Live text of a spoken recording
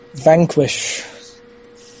Vanquish.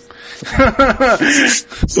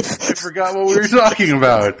 I forgot what we were talking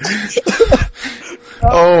about.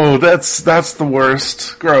 Oh, that's the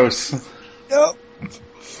worst. Gross. Yep.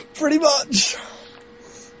 Pretty much.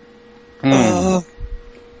 Mm.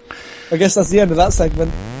 I guess that's the end of that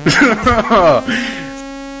segment.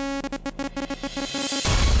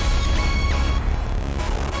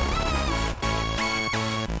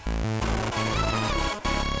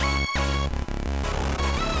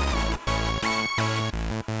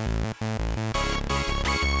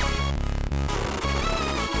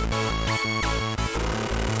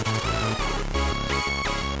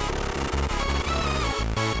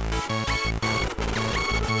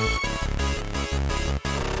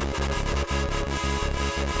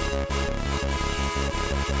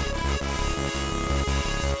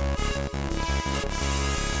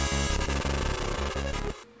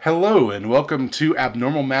 Hello and welcome to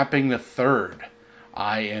Abnormal Mapping the Third.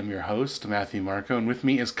 I am your host, Matthew Marco, and with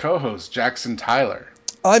me is co-host Jackson Tyler.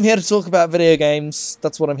 I'm here to talk about video games.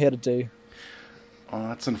 That's what I'm here to do. Oh,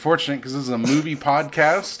 that's unfortunate because this is a movie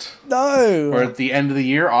podcast. No! We're at the end of the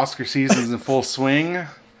year, Oscar season's in full swing.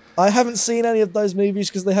 I haven't seen any of those movies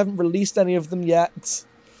because they haven't released any of them yet.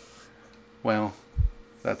 Well,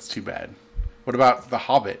 that's too bad. What about The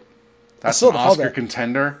Hobbit? That's saw an The Oscar Hobbit.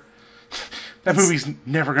 contender. That movie's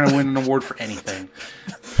never going to win an award for anything.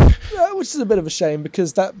 Which is a bit of a shame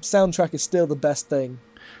because that soundtrack is still the best thing.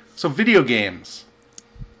 So, video games.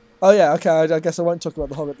 Oh yeah, okay. I guess I won't talk about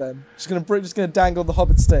The Hobbit then. Just gonna dangle the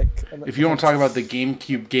Hobbit stick. If you want to talk about the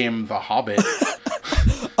GameCube game The Hobbit.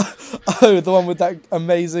 Oh, the one with that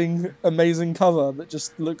amazing cover that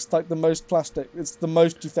just looks like the most plastic. It's the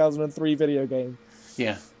most 2003 video game.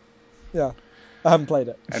 Yeah. Yeah. I haven't played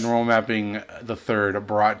it. Abnormal Mapping the Third,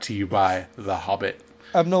 brought to you by The Hobbit.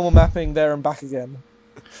 Abnormal Mapping there and back again.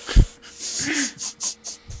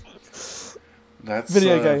 That's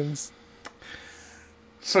video games.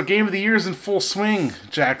 So Game of the Year is in full swing,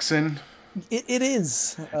 Jackson. It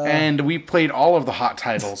is. And we played all of the hot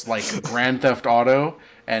titles like Grand Theft Auto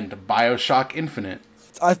and BioShock Infinite.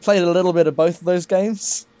 I've played a little bit of both of those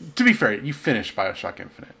games. To be fair, you finished BioShock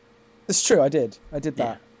Infinite. It's true, I did. I did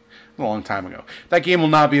that. Yeah, a long time ago. That game will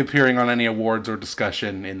not be appearing on any awards or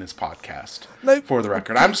discussion in this podcast. Nope. For the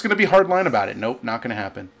record. I'm just going to be hardline about it. Nope, not going to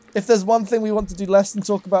happen. If there's one thing we want to do less than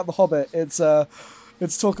talk about The Hobbit, it's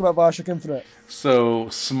talk about BioShock Infinite. So,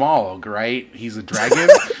 Smaug, right? He's a dragon?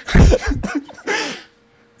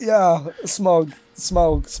 Yeah, Smaug.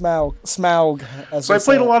 So I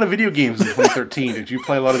played a lot of video games in 2013. Did you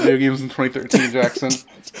play a lot of video games in 2013, Jackson?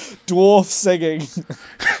 Dwarf singing.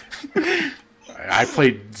 I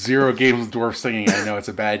played 0 games with dwarf singing. I know it's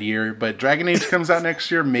a bad year, but Dragon Age comes out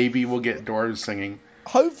next year. Maybe we'll get dwarves singing.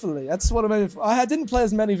 Hopefully. That's what I'm aiming for. I didn't play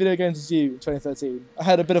as many video games as you in 2013. I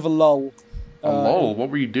had a bit of a lull. A lull?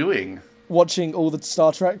 What were you doing? Watching all the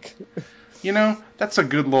Star Trek. You know, that's a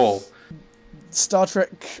good lull. Star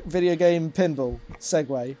Trek video game pinball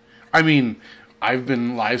segue. I mean, I've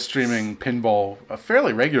been live streaming pinball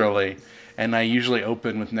fairly regularly, and I usually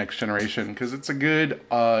open with Next Generation because it's a good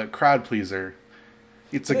crowd pleaser.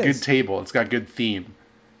 It's a good table. It's got good theme.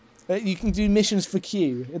 You can do missions for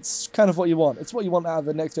Q. It's kind of what you want. It's what you want out of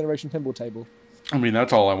a Next Generation pinball table. I mean,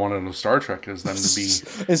 that's all I wanted of Star Trek is them to be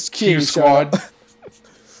it's Q Squad.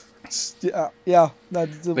 Yeah.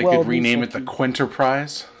 They could rename it the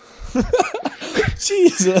Quenterprise.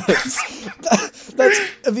 Jesus,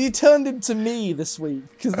 have you turned into me this week?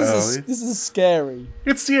 Because this is scary.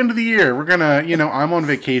 It's the end of the year. We're gonna, I'm on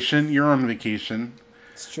vacation. You're on vacation.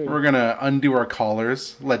 It's true. We're gonna undo our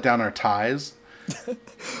collars, let down our ties,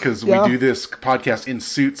 because we do this podcast in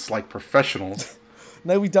suits like professionals.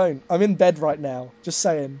 No, we don't. I'm in bed right now. Just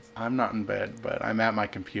saying. I'm not in bed, but I'm at my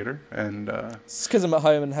computer, and it's because I'm at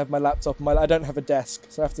home and have my laptop. I don't have a desk,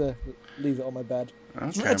 so I have to leave it on my bed.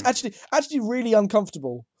 Okay. It's actually really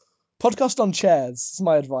uncomfortable. Podcast on chairs is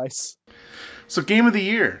my advice. So, Game of the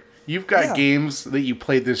Year. You've got games that you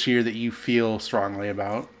played this year that you feel strongly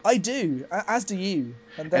about. I do, as do you.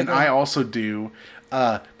 And I also do.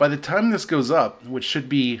 By the time this goes up, which should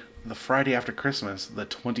be the Friday after Christmas, the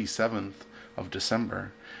 27th of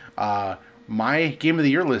December, my Game of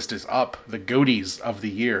the Year list is up. The Goaties of the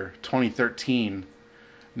Year 2013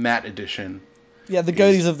 Matte Edition. Yeah, the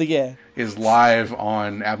Goaties of the Year is live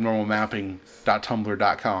on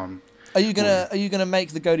abnormalmapping.tumblr.com. Are you gonna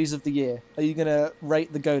make the Goaties of the Year? Are you gonna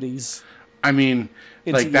rate the Goaties? I mean,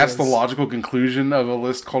 that's the logical conclusion of a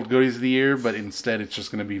list called Goaties of the Year, but instead it's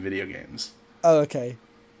just gonna be video games. Oh, okay.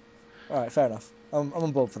 All right, fair enough. I'm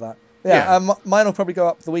on board for that. Yeah. Mine will probably go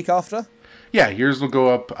up the week after. Yeah, yours will go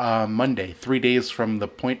up Monday, 3 days from the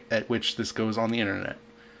point at which this goes on the internet.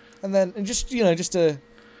 and then just to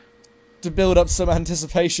build up some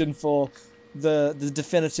anticipation for the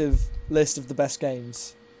definitive list of the best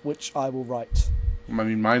games, which I will write. I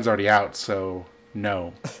mean, mine's already out, so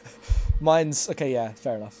no. Mine's okay, yeah,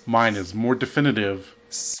 fair enough. Mine is more definitive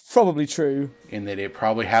It's probably true. in that it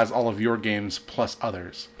probably has all of your games plus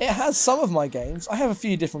others. It has some of my games. I have a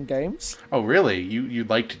few different games. Oh, really? You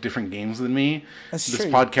liked different games than me? That's This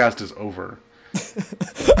true. podcast is over. I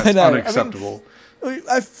That's know. unacceptable. I mean,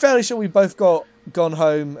 I'm fairly sure we both got Gone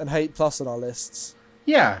Home and Hate Plus on our lists.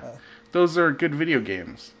 Yeah, Uh, those are good video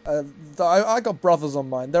games. I got Brothers on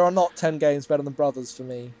mine. There are not 10 games better than Brothers for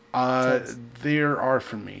me. Uh, Chance. there are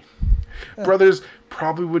for me. Yeah. Brothers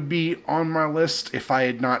probably would be on my list if I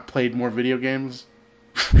had not played more video games.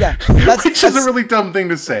 Yeah, Which is a really dumb thing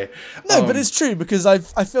to say. No, but it's true because I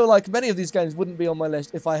feel like many of these games wouldn't be on my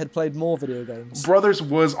list if I had played more video games. Brothers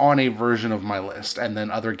was on a version of my list, and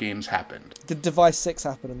then other games happened. Did Device 6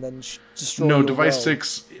 happen and then destroy No, your Device world?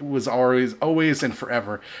 6 was always and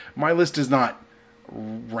forever. My list is not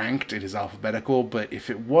ranked, it is alphabetical, but if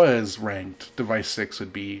it was ranked, Device 6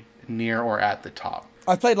 would be near or at the top.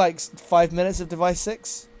 I played like 5 minutes of Device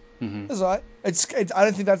 6. Mm-hmm. That's alright. I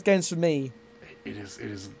don't think that game's for me. It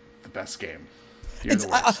is the best game. You're the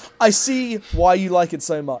I, worst. I see why you like it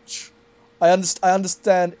so much. I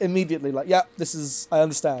understand immediately. Like, yeah, I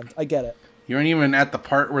understand. I get it. You aren't even at the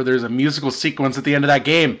part where there's a musical sequence at the end of that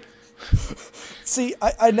game. See,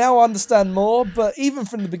 I now understand more, but even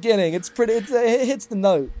from the beginning, it hits the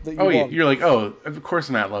note that you Oh, yeah, want. you're like, oh, of course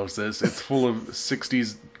Matt loves this. It's full of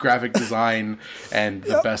 60s graphic design and the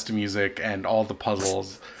Yep. best music and all the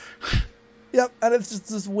puzzles. Yep, and it's just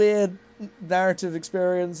this weird narrative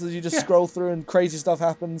experience as you just Yeah. scroll through and crazy stuff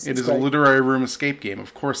happens. It It's is a great. literary room escape game.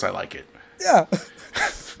 Of course I like it. Yeah,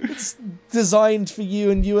 it's designed for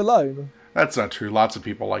you and you alone. That's not true. Lots of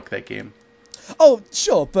people like that game. Oh,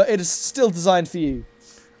 sure, but it is still designed for you.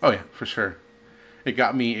 Oh yeah, for sure. It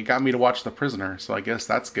got me to watch The Prisoner, so I guess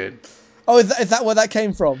that's good. Oh, is that where that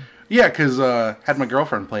came from? Yeah, because had my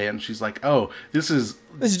girlfriend play it, and she's like, "Oh, this is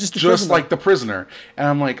just The just Prisoner. like The Prisoner," and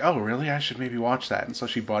I'm like, "Oh, really? I should maybe watch that." And so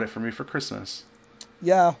she bought it for me for Christmas.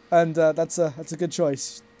 Yeah, and that's a good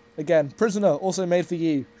choice. Again, Prisoner, also made for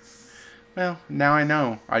you. Well, now I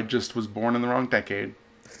know. I just was born in the wrong decade.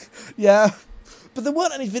 Yeah, but there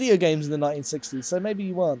weren't any video games in the 1960s, so maybe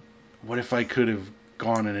you weren't. What if I could have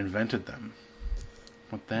gone and invented them?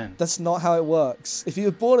 What then? That's not how it works. If you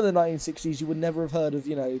were born in the 1960s, you would never have heard of,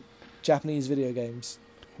 Japanese video games.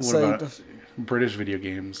 What So, about British video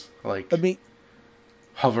games like I mean,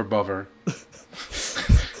 Hover Bover?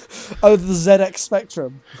 oh, the ZX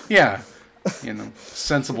Spectrum. Yeah,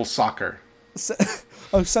 sensible soccer.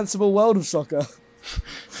 Oh, Sensible World of Soccer.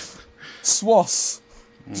 SWOS.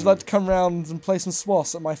 Would you like to come round and play some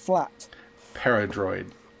SWOS at my flat? Paradroid.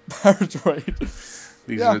 Paradroid.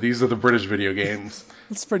 Yeah. These are the British video games.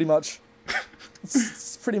 That's pretty much.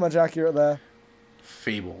 It's pretty much accurate there.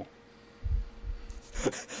 Fable.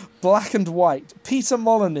 Black and White. Peter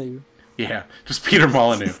Molyneux. Yeah, just Peter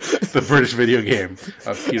Molyneux, the British video game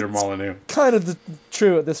of Peter Molyneux. Kind of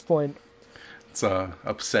true at this point. It's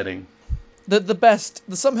upsetting.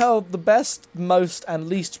 Somehow the best, most, and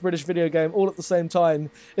least British video game all at the same time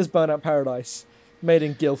is Burnout Paradise, made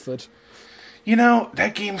in Guildford.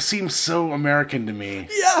 That game seems so American to me.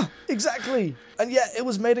 Yeah, exactly. And yeah, it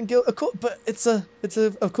was made in Guildford, but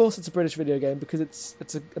of course it's a British video game because it's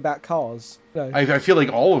about cars. I feel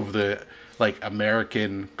like all of the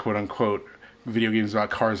American quote unquote video games about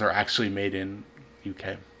cars are actually made in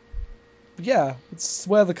UK. Yeah, it's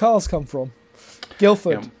where the cars come from.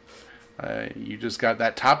 Guildford. You just got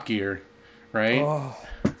that Top Gear, right? Oh,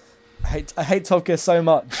 I hate Top Gear so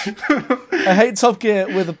much. I hate Top Gear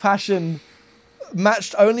with a passion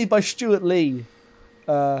matched only by Stuart Lee,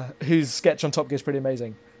 whose sketch on Top Gear is pretty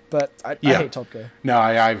amazing. But I hate Top Gear. No,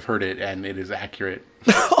 I've heard it, and it is accurate.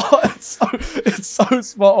 It's so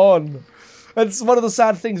spot on. It's one of the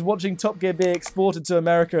sad things watching Top Gear be exported to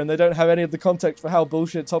America and they don't have any of the context for how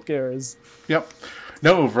bullshit Top Gear is. Yep.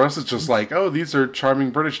 No, for us it's just like, oh, these are charming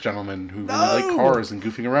British gentlemen who really like cars and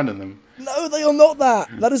goofing around in them. No, they are not that.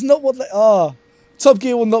 That is not what they are. Top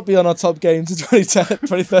Gear will not be on our top games in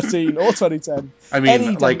 2013 or 2010. I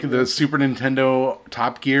mean, the Super Nintendo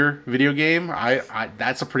Top Gear video game,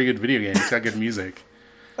 that's a pretty good video game. It's got good music.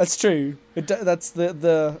 That's true. That's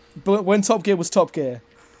but when Top Gear was Top Gear.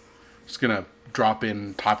 Just gonna drop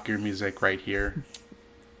in Top Gear music right here.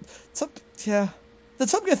 Yeah. The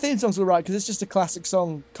Top Gear theme songs were right because it's just a classic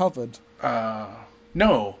song covered.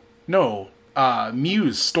 No.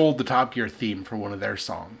 Muse stole the Top Gear theme for one of their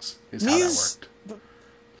songs. Is how that worked.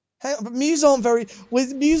 Hang on, but Muse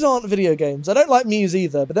aren't video games. I don't like Muse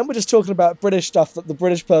either, but then we're just talking about British stuff that the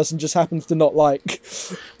British person just happens to not like.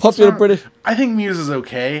 It's Popular not. British. I think Muse is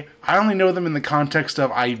okay. I only know them in the context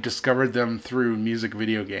of I discovered them through music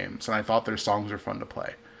video games, and I thought their songs were fun to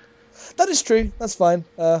play. That is true. That's fine.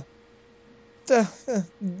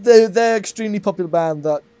 They're extremely popular band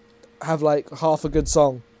that have like half a good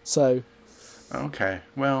song. So Okay,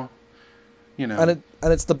 well, and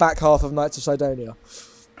it's the back half of Knights of Sidonia.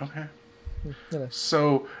 Okay. You know.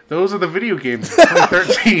 So those are the video games of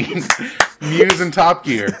 2013. Muse and Top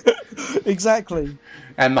Gear. Exactly.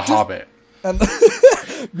 And The Hobbit. And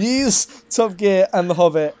Muse, Top Gear, and The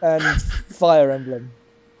Hobbit, and Fire Emblem.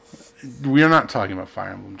 We are not talking about Fire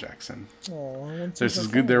Emblem, Jackson. Oh, This is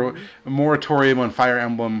good. There a moratorium on Fire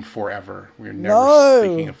Emblem forever. We're never No.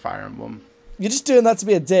 speaking of Fire Emblem. You're just doing that to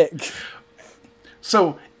be a dick.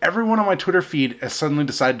 So everyone on my Twitter feed has suddenly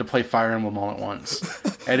decided to play Fire Emblem all at once.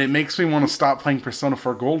 And it makes me want to stop playing Persona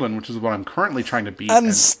 4 Golden, which is what I'm currently trying to beat, And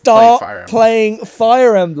play start Fire Emblem. playing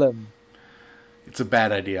Fire Emblem. It's a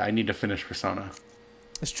bad idea. I need to finish Persona.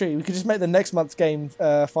 It's true. We could just make the next month's game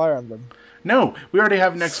Fire Emblem. No, we already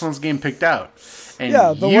have next month's game picked out. And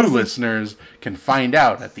Yeah, but you listeners can find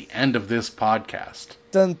out at the end of this podcast.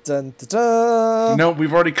 Dun dun dun dun. No,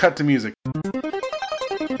 we've already cut to music.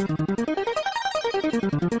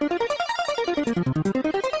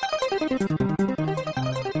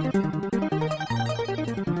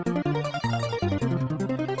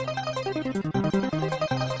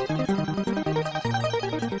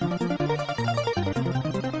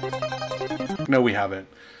 No, we haven't.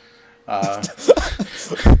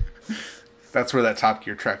 That's where that Top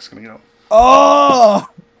Gear track's gonna go. Oh!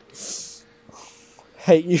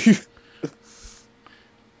 Hate you.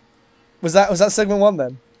 Was that segment 1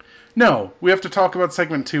 then? No, we have to talk about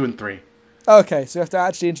segment 2 and 3. Okay, so we have to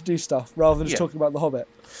actually introduce stuff rather than just talking about The Hobbit.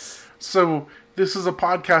 So this is a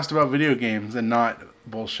podcast about video games and not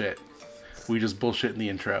bullshit. We just bullshit in the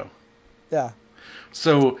intro. Yeah.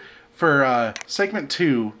 So for segment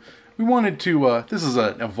 2, we wanted to. This is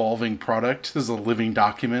an evolving product. This is a living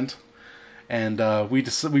document, and we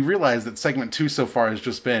realized that segment 2 so far has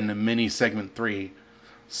just been a mini segment 3.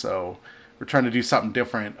 So we're trying to do something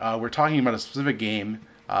different. We're talking about a specific game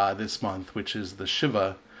this month, which is the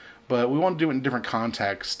Shiva, but we want to do it in a different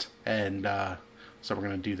context, and so we're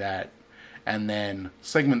going to do that. And then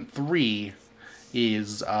segment 3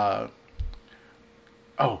 is oh,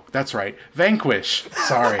 that's right, Vanquish.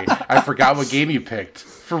 Sorry, I forgot what game you picked.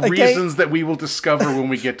 For reasons that we will discover when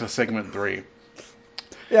we get to segment 3.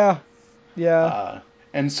 Yeah. Yeah.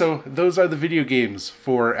 And so those are the video games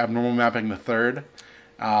for Abnormal Mapping the Third.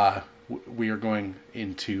 We are going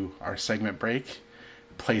into our segment break.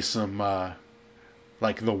 Play some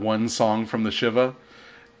like the one song from the Shiva.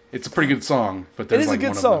 It's a pretty good song, but there's like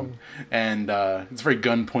one of them, and it's very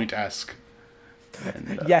Gunpoint-esque.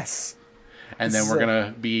 And, yes. And then we're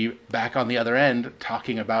gonna be back on the other end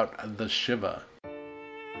talking about the Shiva.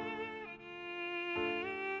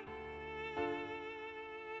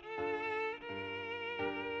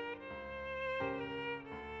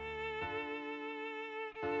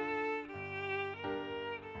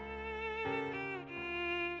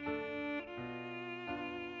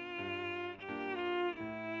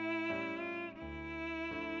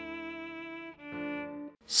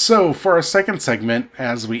 So, for our second segment,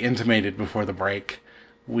 as we intimated before the break,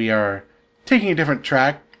 we are taking a different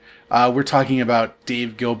track. We're talking about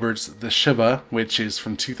Dave Gilbert's The Shiva, which is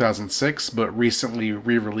from 2006, but recently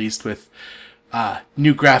re-released with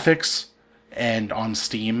new graphics and on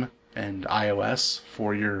Steam and iOS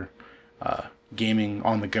for your gaming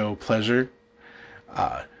on-the-go pleasure.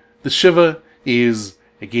 The Shiva is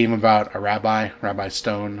a game about a rabbi, Rabbi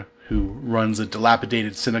Stone, who runs a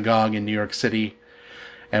dilapidated synagogue in New York City.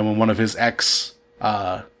 And when one of his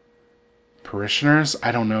parishioners,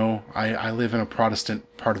 I don't know, I live in a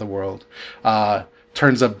Protestant part of the world,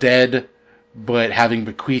 turns up dead, but having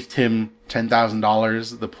bequeathed him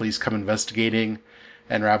 $10,000, the police come investigating,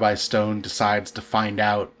 and Rabbi Stone decides to find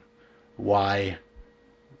out why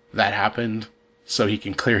that happened, so he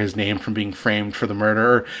can clear his name from being framed for the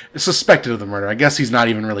murder, or suspected of the murder. I guess he's not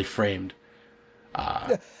even really framed.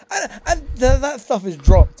 And that stuff is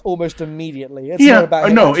dropped almost immediately. It's not about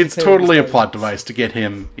him. No, it's totally a plot device to get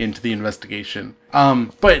him into the investigation.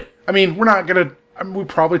 But I mean, we're not gonna. We'll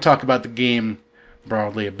probably talk about the game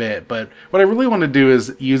broadly a bit, but what I really want to do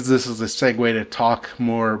is use this as a segue to talk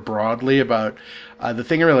more broadly about the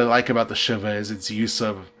thing I really like about the Shiva is its use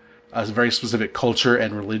of a very specific culture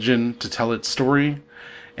and religion to tell its story,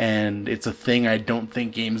 and it's a thing I don't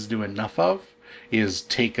think games do enough of. Is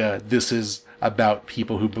take this is about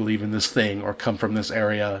people who believe in this thing or come from this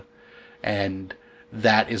area, and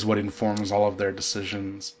that is what informs all of their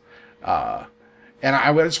decisions. And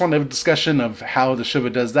I just want to have a discussion of how the Shiva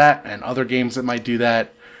does that and other games that might do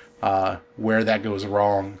that, where that goes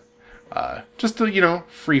wrong. Just to,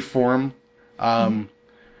 free form.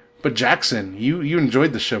 But Jackson, you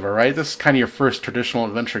enjoyed the Shiva, right? This is kind of your first traditional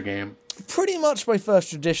adventure game. Pretty much my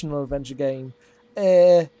first traditional adventure game.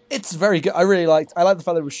 It's very good. I like the fact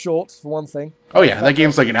that it was short, for one thing. Oh yeah, that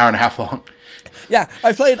game's like an hour and a half long. Yeah,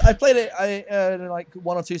 I played it. In like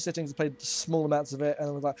 1 or 2 sittings. I played small amounts of it, and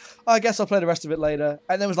I was like, oh, I guess I'll play the rest of it later.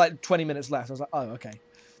 And there was like 20 minutes left. I was like, oh, okay,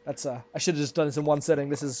 that's I should have just done this in one sitting.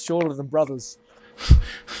 This is shorter than Brothers.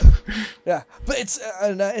 Yeah, but it's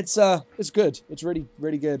good. It's really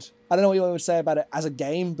really good. I don't know what you want to say about it as a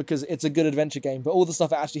game because it's a good adventure game, but all the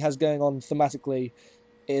stuff it actually has going on thematically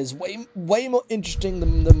is way more interesting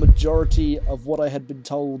than the majority of what I had been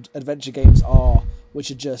told adventure games are,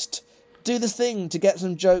 which are just do this thing to get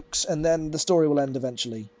some jokes and then the story will end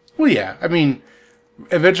eventually. Well, yeah, I mean,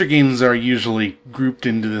 adventure games are usually grouped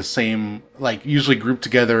into the same, like, usually grouped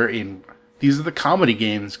together in, these are the comedy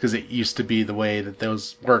games, because it used to be the way that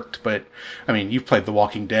those worked, but, I mean, you've played The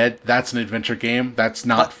Walking Dead, that's an adventure game, that's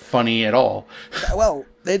not funny at all. Well,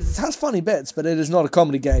 it has funny bits, but it is not a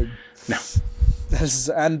comedy game. No.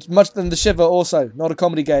 And much than the Shiver also, not a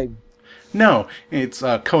comedy game. No, it's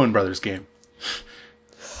a Coen Brothers game.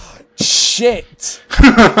 Shit!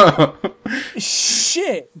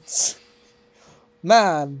 Shit!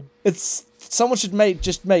 Man, it's someone should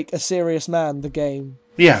make a Serious Man the game.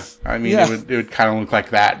 Yeah, I mean, Yeah. it would kind of look like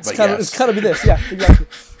that, but yes. It's kind of be this, yeah, exactly.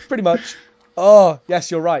 Pretty much. Oh,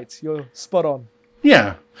 yes, you're right. You're spot on.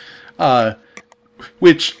 Yeah.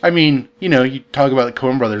 Which, I mean, you talk about the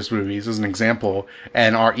Coen Brothers movies as an example,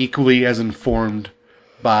 and are equally as informed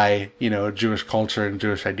by, Jewish culture and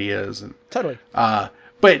Jewish ideas. And, Totally.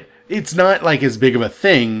 but it's not like as big of a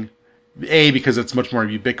thing, A, because it's much more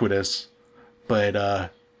ubiquitous,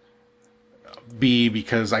 but B,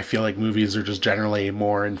 because I feel like movies are just generally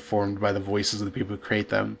more informed by the voices of the people who create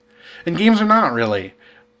them. And games are not really.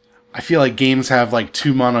 I feel like games have like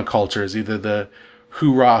two monocultures, either the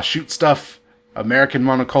hoorah shoot stuff American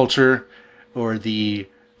monoculture or the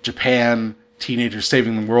Japan teenagers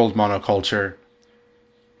saving the world monoculture,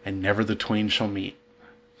 and never the twain shall meet.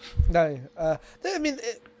 No, I mean,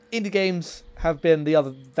 indie games have been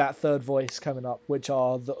that third voice coming up, which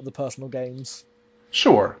are the personal games.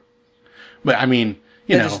 Sure, but I mean,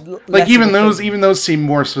 They're just like less of a thing. even those seem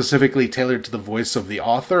more specifically tailored to the voice of the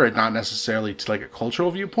author and not necessarily to like a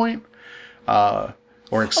cultural viewpoint. Or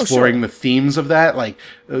exploring the themes of that. Like,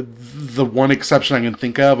 the one exception I can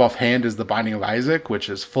think of offhand is The Binding of Isaac, which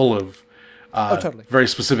is full of Totally. very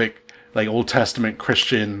specific, like, Old Testament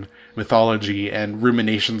Christian mythology and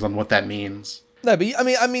ruminations on what that means. No, but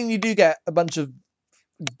I mean, you do get a bunch of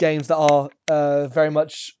games that are very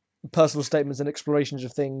much personal statements and explorations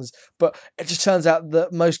of things, but it just turns out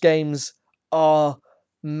that most games are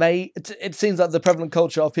made. It seems like the prevalent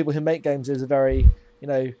culture of people who make games is a very,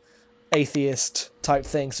 atheist type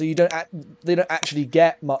thing. So they don't actually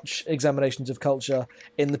get much examinations of culture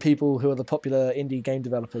in the people who are the popular indie game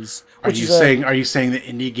developers. Are you saying that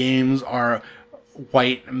indie games are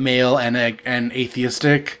white, male, and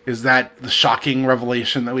atheistic? Is that the shocking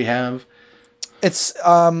revelation that we have? It's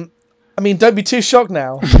I mean, don't be too shocked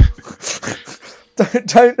now.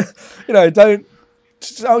 don't.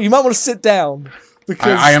 Oh, you might want to sit down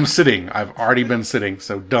because I am sitting. I've already been sitting,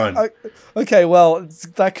 so done. Okay, well,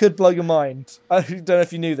 that could blow your mind. I don't know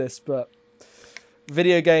if you knew this, but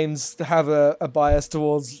video games have a bias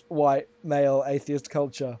towards white, male, atheist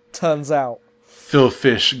culture. Turns out.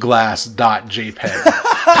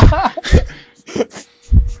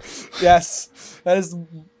 Philfishglass.jpg. Yes, that is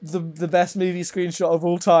the best movie screenshot of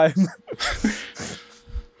all time.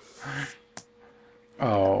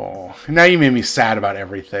 Oh, now you made me sad about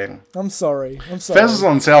everything. I'm sorry. Fez was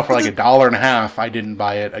on sale for like $1.50. I didn't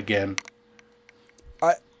buy it again.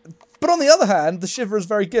 But on the other hand, the Shiver is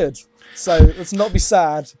very good. So let's not be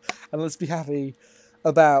sad and let's be happy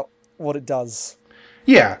about what it does.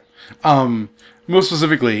 Yeah. Most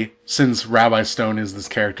specifically, since Rabbi Stone is this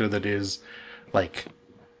character that is, like,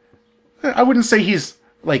 I wouldn't say he's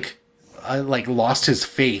like lost his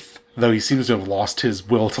faith, though he seems to have lost his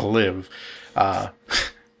will to live. In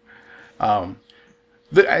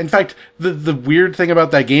fact, the weird thing about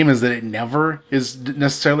that game is that it never is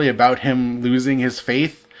necessarily about him losing his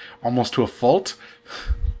faith, almost to a fault.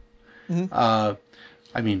 Mm-hmm.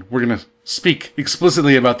 I mean, we're going to speak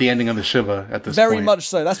explicitly about the ending of the Shiva at this point. Very much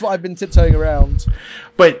so. That's what I've been tiptoeing around.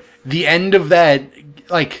 But the end of that,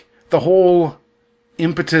 like, the whole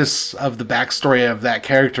impetus of the backstory of that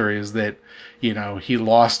character is that, he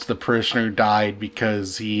lost the parishioner who died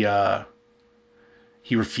because he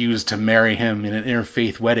refused to marry him in an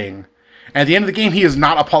interfaith wedding. And at the end of the game, he is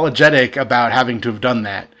not apologetic about having to have done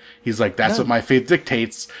that. He's like, that's what No. my faith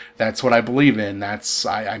dictates. That's what I believe in.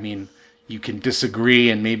 I mean, you can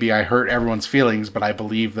disagree and maybe I hurt everyone's feelings, but I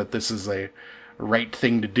believe that this is a right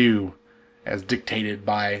thing to do as dictated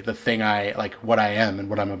by the thing what I am and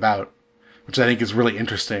what I'm about, which I think is really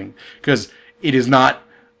interesting because it is not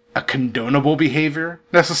a condonable behavior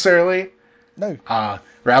necessarily. No.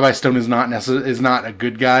 Rabbi Stone is not a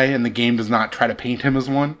good guy, and the game does not try to paint him as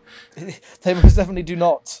one. They most definitely do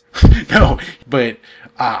not. No, but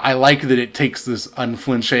I like that it takes this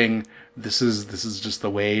unflinching. This is just the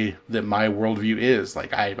way that my worldview is.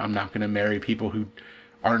 Like I'm not going to marry people who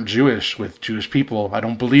aren't Jewish with Jewish people. I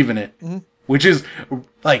don't believe in it, which is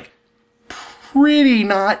like pretty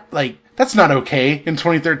not like that's not okay in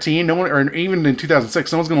 2013. No one, or even in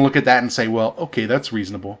 2006, no one's going to look at that and say, well, okay, that's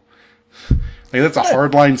reasonable. Like that's a No.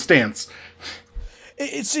 hardline stance.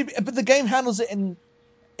 But the game handles it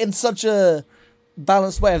in such a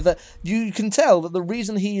balanced way that you can tell that the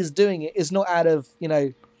reason he is doing it is not out of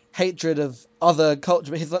hatred of other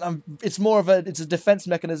culture, but it's more of it's a defense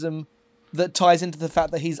mechanism that ties into the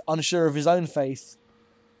fact that he's unsure of his own faith.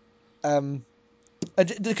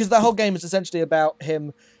 Because that whole game is essentially about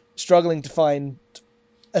him struggling to find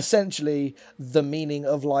essentially the meaning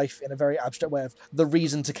of life in a very abstract way of the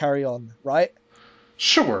reason to carry on, right?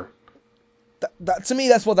 Sure. That to me,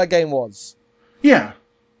 that's what that game was. Yeah.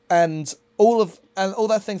 And all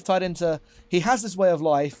that thing's tied into he has this way of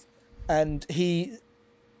life, and he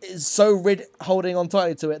is so holding on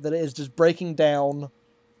tightly to it that it is just breaking down.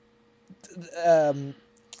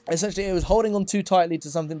 Essentially, it was holding on too tightly to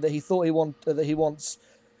something that he thought that he wants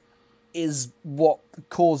is what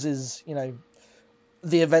causes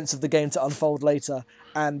the events of the game to unfold later,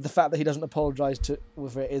 and the fact that he doesn't apologize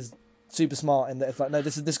with it is super smart in that it's like, no,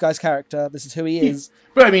 this is this guy's character, this is who he is.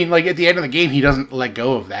 But I mean, like at the end of the game, he doesn't let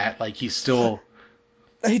go of that. Like he's still.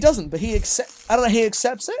 He doesn't, but he accepts. I don't know. He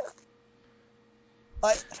accepts it.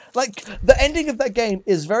 Like the ending of that game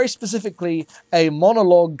is very specifically a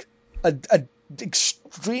monologue, a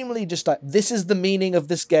extremely just like, this is the meaning of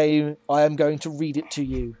this game. I am going to read it to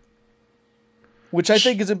you, which I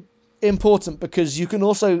think is important because you can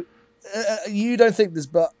also. You don't think this,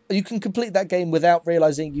 but you can complete that game without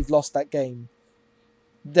realizing you've lost that game.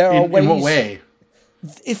 There are ways. In what way?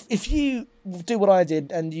 If you do what I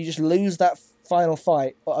did and you just lose that final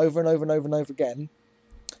fight over and over and over and over again,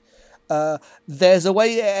 there's a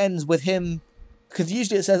way it ends with him, because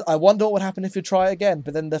usually it says, I wonder what would happen if you try again,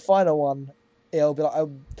 but then the final one, it'll be like,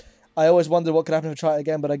 I always wondered what could happen if I try it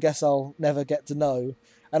again, but I guess I'll never get to know.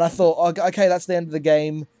 And I thought, okay, that's the end of the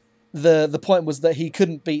game. The point was that he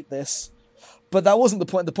couldn't beat this, but that wasn't the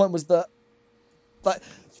point. The point was that, like,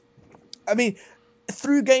 I mean,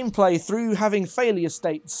 through gameplay, through having failure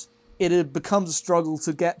states, it becomes a struggle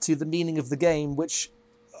to get to the meaning of the game, which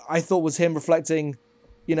I thought was him reflecting,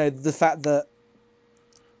 the fact that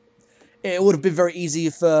it would have been very easy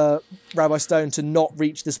for Rabbi Stone to not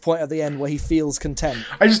reach this point at the end where he feels content.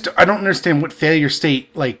 I don't understand what failure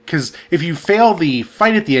state, like, because if you fail the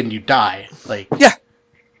fight at the end, you die. Like, Yeah.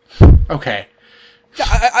 Okay. Yeah,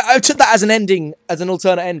 I took that as an ending, as an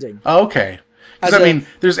alternate ending. Oh, okay. Because I mean,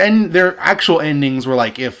 there are actual endings where,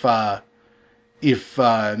 like, if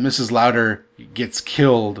Mrs. Louder gets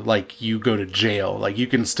killed, like, you go to jail. Like, you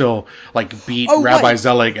can still, like, beat Rabbi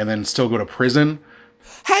Zelig and then still go to prison.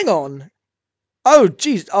 Hang on. Oh,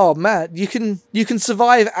 geez. Oh, man. You can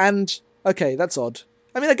survive and... Okay, that's odd.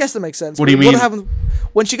 I mean, I guess that makes sense. What do you mean? What happens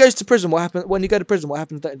when she goes to prison? What happens when you go to prison? What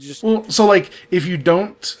happens then? Well, so, like, if you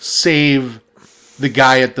don't save the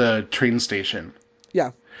guy at the train station...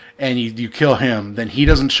 Yeah. And you kill him, then he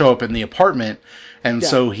doesn't show up in the apartment, and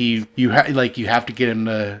so you have to get him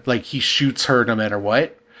to, like, he shoots her no matter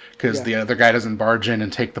what, because the other guy doesn't barge in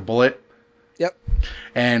and take the bullet. Yep.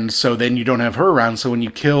 And so then you don't have her around. So when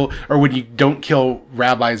you don't kill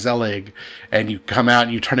Rabbi Zelig, and you come out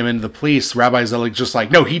and you turn him into the police, Rabbi Zelig's just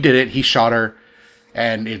like, no, he did it. He shot her,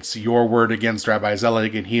 and it's your word against Rabbi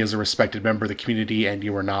Zelig, and he is a respected member of the community, and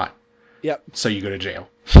you are not. Yep. So you go to jail.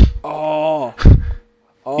 Oh.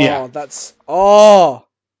 Oh, yeah. That's... Oh!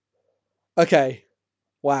 Okay.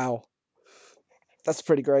 Wow. That's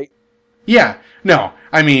pretty great. Yeah. No,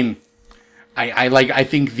 I mean, I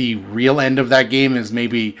think the real end of that game is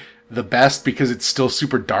maybe the best because it's still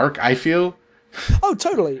super dark, I feel. Oh,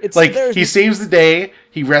 totally. It's like, he saves the day,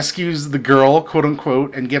 he rescues the girl, quote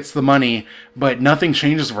unquote, and gets the money, but nothing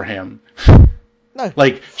changes for him. No.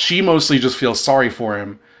 Like, she mostly just feels sorry for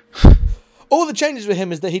him. All that changes with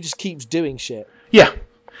him is that he just keeps doing shit. Yeah.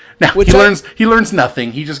 Now Which he learns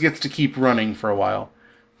nothing. He just gets to keep running for a while.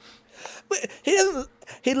 But he doesn't.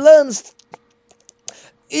 He learns.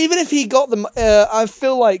 Even if he got the, I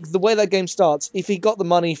feel like the way that game starts, if he got the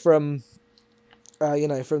money from,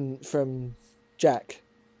 from Jack,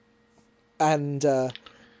 and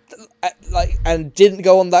and didn't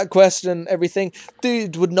go on that quest and everything,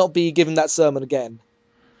 dude would not be given that sermon again.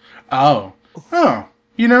 Oh. Oh.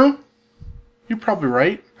 You know, you're probably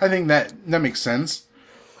right. I think that makes sense.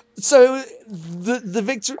 So the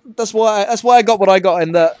victory. That's why I got what I got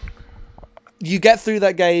in that. You get through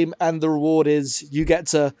that game, and the reward is you get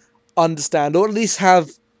to understand, or at least have.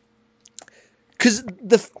 Because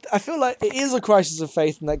I feel like it is a crisis of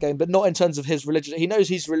faith in that game, but not in terms of his religion. He knows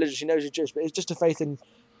he's religious, he knows he's Jewish, but it's just a faith in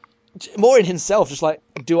more in himself. Just like,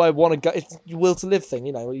 do I want to go? It's the will to live thing,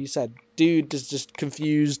 what you said. Dude is just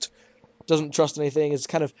confused, doesn't trust anything, is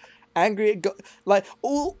kind of angry at God. Like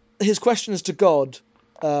all his questions to God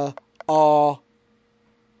are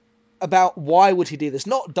about why would he do this?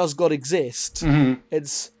 Not does God exist. Mm-hmm.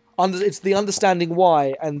 It's the understanding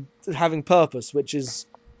why and having purpose, which is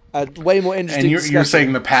a way more interesting. And you're discussion.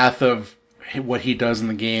 saying the path of what he does in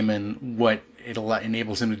the game and what it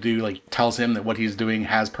enables him to do, like tells him that what he's doing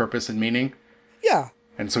has purpose and meaning. Yeah.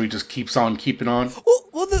 And so he just keeps on keeping on.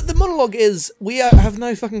 Well, the monologue is we have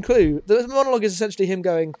no fucking clue. The monologue is essentially him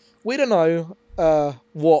going, "We don't know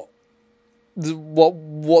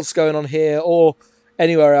what's going on here or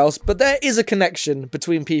anywhere else, but there is a connection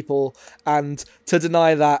between people, and to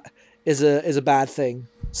deny that is a bad thing.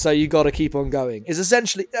 So you got to keep on going." That's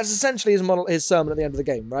essentially his sermon at the end of the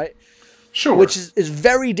game, right? Sure. Which is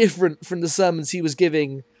very different from the sermons he was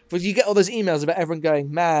giving. But you get all those emails about everyone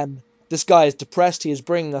going, "Man, this guy is depressed. He is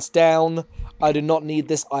bringing us down. I do not need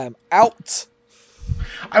this. I am out."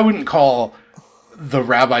 I wouldn't call the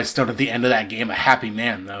Rabbi Stone at the end of that game a happy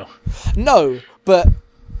man, though. No, but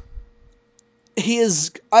he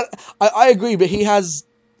is. I agree, but he has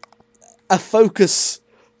a focus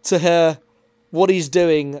to what he's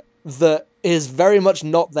doing that is very much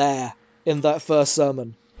not there in that first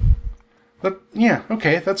sermon. Yeah,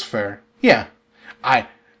 okay, that's fair. Yeah.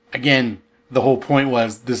 Again, the whole point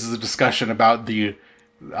was this is a discussion about the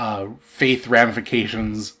faith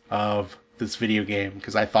ramifications of this video game,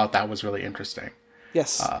 because I thought that was really interesting.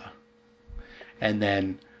 Yes. And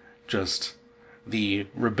then just the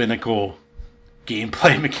rabbinical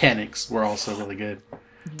gameplay mechanics were also really good.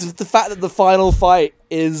 The fact that the final fight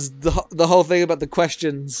is the whole thing about the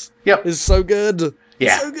questions is so good.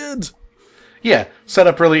 Yeah. It's so good. Yeah, set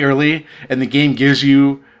up really early, and the game gives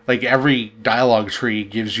you, like, every dialogue tree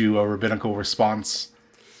gives you a rabbinical response.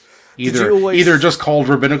 Either just called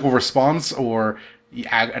rabbinical response or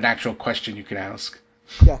an actual question you can ask.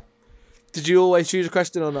 Yeah. Did you always choose a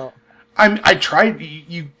question or not? I tried.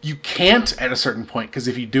 You can't at a certain point, because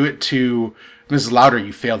if you do it to Mrs. Lauder,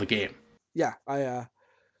 you fail the game. Yeah, I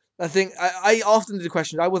think I often did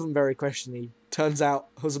questions. I wasn't very questiony. Turns out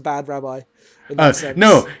I was a bad rabbi in that sense.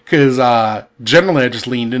 No, because generally I just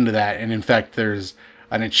leaned into that, and in fact, there's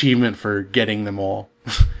an achievement for getting them all.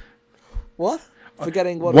 What?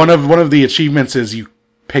 Forgetting what? One of the achievements is you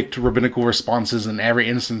picked rabbinical responses in every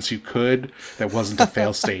instance you could that wasn't a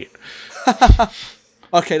fail state.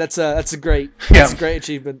 Okay, that's a great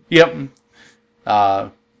achievement. Yep.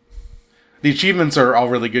 The achievements are all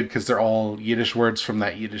really good because they're all Yiddish words from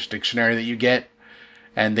that Yiddish dictionary that you get,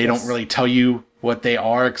 and they don't really tell you what they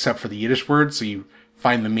are except for the Yiddish word, so you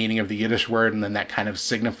find the meaning of the Yiddish word, and then that kind of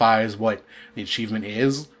signifies what the achievement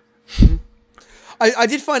is. Mm-hmm. I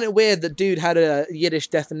did find it weird that dude had a Yiddish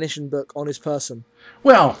definition book on his person.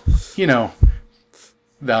 Well, for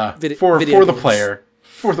the player.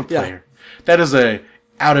 Yeah. That is a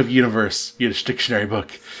out of universe Yiddish dictionary book.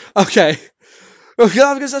 Okay.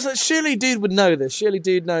 Because surely dude would know this. Surely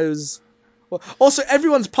dude knows. Also,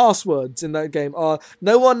 everyone's passwords in that game are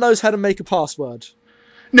no one knows how to make a password.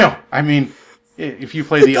 No, I mean, if you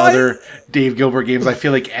play the other Dave Gilbert games, I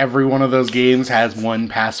feel like every one of those games has one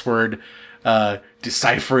password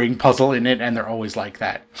deciphering puzzle in it, and they're always like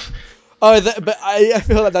that. Oh, but I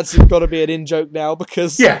feel like that's got to be an in-joke now,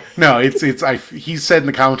 because... Yeah, no, he said in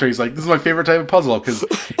the commentary, he's like, this is my favorite type of puzzle, because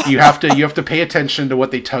you have to pay attention to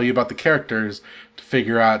what they tell you about the characters to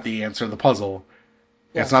figure out the answer to the puzzle.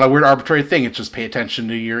 Yeah. It's not a weird arbitrary thing, it's just pay attention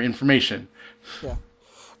to your information. Yeah.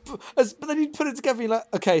 But then you put it together, you're like,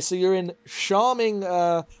 okay, so you're in charming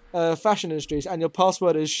fashion industries, and your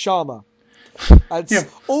password is Sharma. It's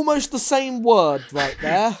almost the same word right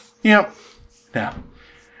there. Yep. Yeah.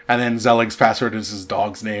 And then Zelig's password is his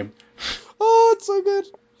dog's name. Oh, it's so good.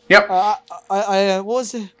 Yep. I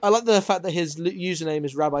like the fact that his username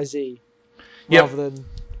is Rabbi Z. Yep. rather than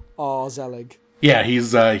Zelig. Yeah, he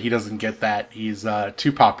doesn't get that. He's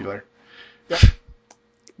too popular. Yep.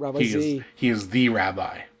 Rabbi He is Z. he is the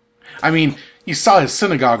rabbi. I mean, you saw his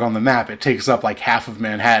synagogue on the map. It takes up like half of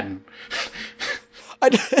Manhattan. I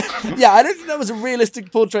don't think that was a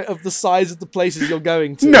realistic portrait of the size of the places you're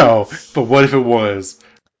going to. No, but what if it was?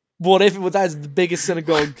 What if it was the biggest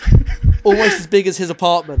synagogue, almost as big as his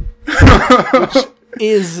apartment, which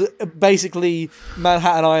is basically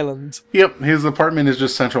Manhattan Island. Yep, his apartment is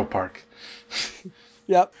just Central Park.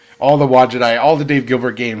 Yep. All the Dave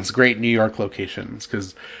Gilbert games, great New York locations,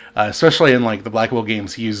 because especially in like the Blackwell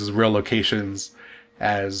games, he uses real locations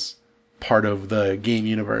as part of the game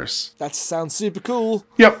universe. That sounds super cool.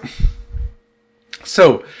 Yep.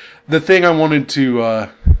 So, the thing I wanted to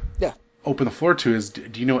Yeah. open the floor to is,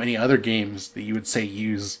 do you know any other games that you would say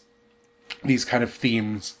use these kind of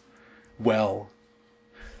themes well?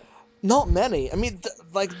 Not many. I mean,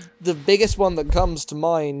 the biggest one that comes to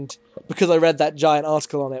mind, because I read that giant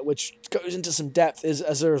article on it, which goes into some depth, is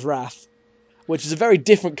Azura's Wrath, which is a very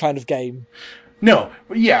different kind of game. No,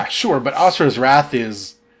 yeah, sure, but Asura's Wrath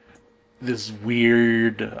is this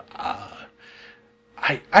weird.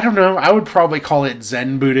 I don't know. I would probably call it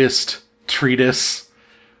Zen Buddhist treatise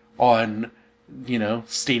on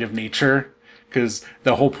state of nature, because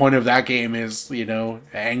the whole point of that game is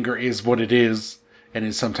anger is what it is and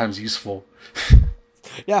is sometimes useful.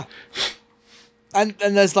 Yeah. And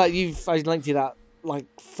there's I linked you that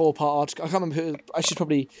 4-part article. I can't remember who. We should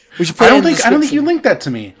put it in the description. I don't think you linked that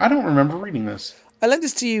to me. I don't remember reading this. I linked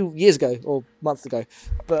this to you years ago or months ago,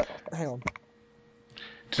 but hang on.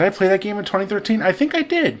 Did I play that game in 2013? I think I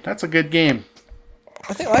did. That's a good game.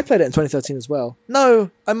 I think I played it in 2013 as well. No,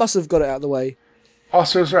 I must have got it out of the way.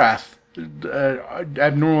 Asura's Wrath.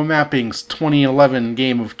 Abnormal Mappings 2011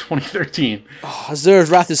 game of 2013. Oh, Azura's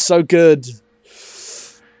Wrath is so good.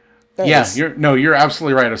 Yeah, you're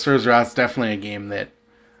absolutely right. Asura's Wrath is definitely a game that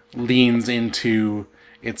leans into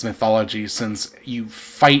its mythology, since you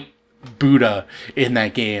fight Buddha in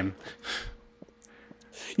that game.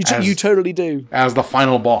 You totally do. As the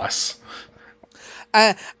final boss.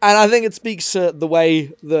 And I think it speaks to the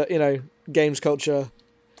way that games culture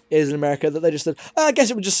is in America, that they just said, I guess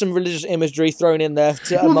it was just some religious imagery thrown in there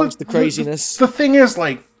amongst the craziness. The thing is,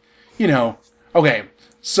 okay,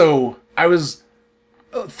 so I was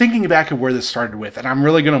thinking back of where this started with, and I'm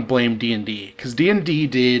really going to blame D&D, because D&D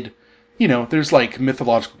did, there's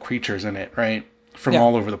mythological creatures in it, right? From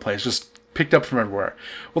all over the place, just picked up from everywhere.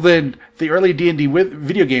 Well, then the early D&D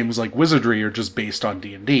video games like Wizardry are just based on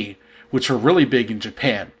D&D, which were really big in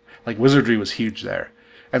Japan. Wizardry was huge there.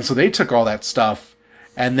 And so they took all that stuff,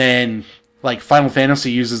 and then Final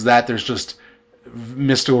Fantasy uses that. There's just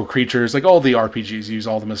mystical creatures, all the RPGs use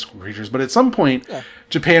all the mystical creatures, but at some point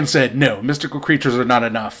Japan said, no, mystical creatures are not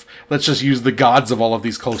enough, let's just use the gods of all of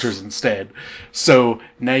these cultures instead. So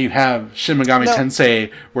now you have Shin Megami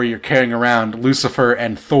Tensei, where you're carrying around Lucifer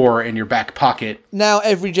and Thor in your back pocket. Now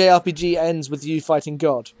every JRPG ends with you fighting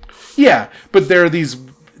God. Yeah, but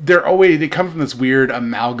they come from this weird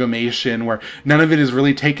amalgamation where none of it is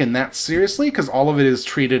really taken that seriously, because all of it is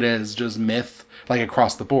treated as just myth,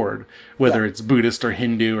 across the board, whether it's Buddhist or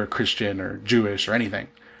Hindu or Christian or Jewish or anything.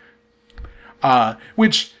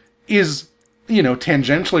 Which is,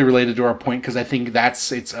 tangentially related to our point, because I think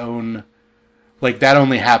that's its own, that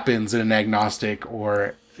only happens in an agnostic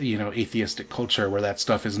or, atheistic culture where that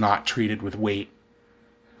stuff is not treated with weight.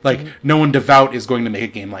 No one devout is going to make a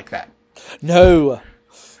game like that. No.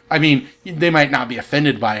 I mean, they might not be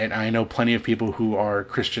offended by it. I know plenty of people who are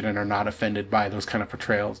Christian and are not offended by those kind of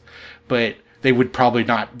portrayals, but they would probably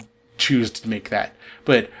not choose to make that.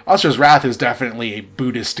 But Asura's Wrath is definitely a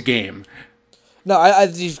Buddhist game. No,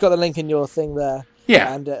 you've got the link in your thing there.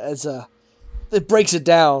 Yeah. And it breaks it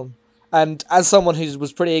down. And as someone who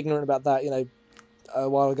was pretty ignorant about that, a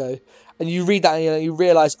while ago, and you read that and you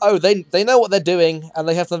realize, they know what they're doing and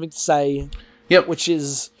they have something to say. Yep. Which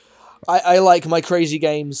is, I like my crazy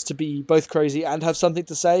games to be both crazy and have something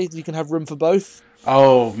to say. You can have room for both.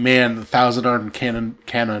 Oh man, the Thousand Armed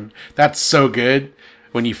Cannon. That's so good.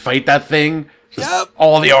 When you fight that thing, just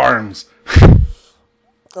all the arms.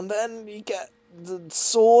 And then you get the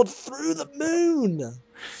sword through the moon.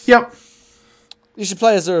 Yep. You should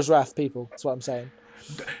play Azura's Wrath, people. That's what I'm saying.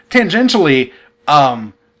 Tangentially,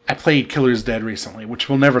 I played Killer's Dead recently, which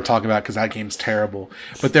we'll never talk about because that game's terrible.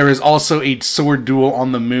 But there is also a sword duel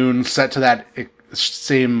on the moon set to that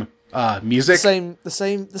same music. The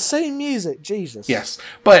same music. Jesus. Yes,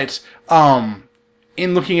 but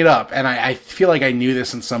in looking it up, and I feel like I knew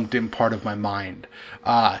this in some dim part of my mind,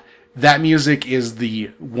 that music is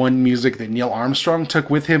the one music that Neil Armstrong took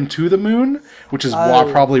with him to the moon, which is Oh.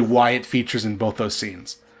 probably why it features in both those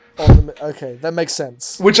scenes. Okay, that makes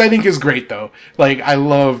sense. Which I think is great, though. Like, I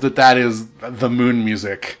love that is the moon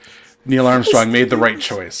music. Neil Armstrong made the right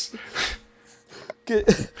choice.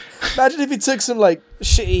 Imagine if he took some, like,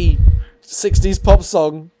 shitty 60s pop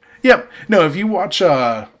song. Yep. No, if you watch,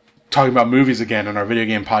 talking about movies again on our video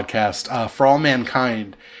game podcast, For All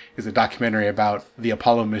Mankind is a documentary about the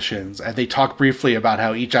Apollo missions, and they talk briefly about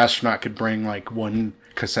how each astronaut could bring, like, one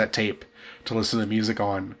cassette tape to listen to music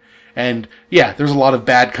on. And, yeah, there's a lot of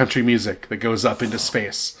bad country music that goes up into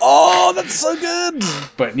space. Oh, that's so good!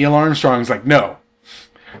 But Neil Armstrong's like, no.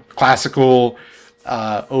 Classical,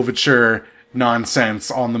 overture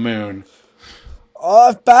nonsense on the moon.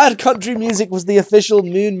 Oh, if bad country music was the official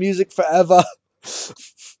moon music forever.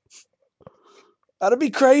 That'd be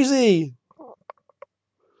crazy.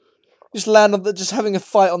 Just having a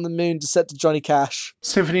fight on the moon to set to Johnny Cash.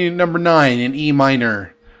 Symphony Number 9 in E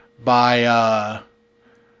minor by,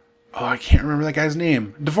 I can't remember that guy's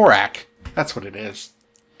name. Dvorak. That's what it is.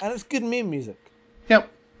 And it's good moon music. Yep.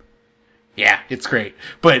 Yeah, it's great.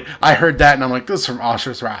 But I heard that and I'm like, this is from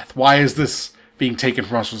Asher's Wrath. Why is this being taken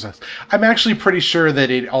from Asher's Wrath? I'm actually pretty sure that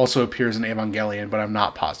it also appears in Evangelion, but I'm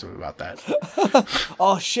not positive about that.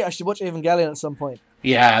 Oh shit, I should watch Evangelion at some point.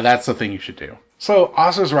 Yeah, that's the thing you should do. So,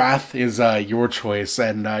 Asher's Wrath is your choice,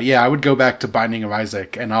 and I would go back to Binding of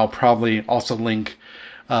Isaac, and I'll probably also link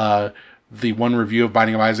the one review of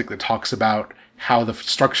Binding of Isaac that talks about how the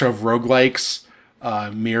structure of roguelikes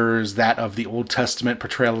mirrors that of the Old Testament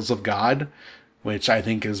portrayals of God, which I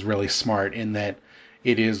think is really smart in that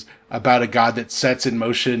it is about a God that sets in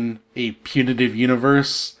motion a punitive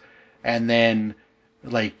universe, and then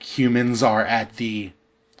like humans are at the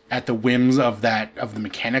whims of the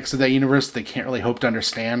mechanics of that universe. They can't really hope to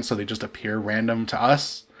understand, so they just appear random to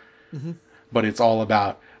us. Mm-hmm. But it's all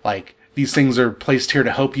about like these things are placed here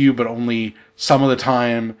to help you, but only some of the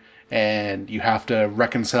time, and you have to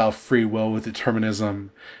reconcile free will with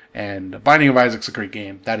determinism. And Binding of Isaac's a great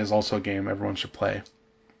game. That is also a game everyone should play.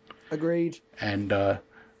 Agreed. And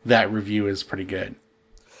that review is pretty good.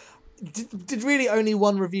 Did really only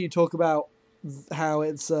one review talk about how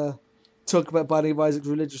it's talk about Binding of Isaac's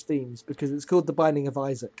religious themes, because it's called The Binding of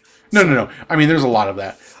Isaac. No. I mean, there's a lot of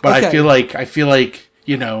that, but Okay. I feel like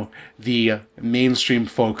the mainstream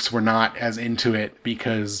folks were not as into it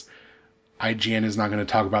because IGN is not going to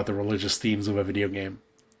talk about the religious themes of a video game.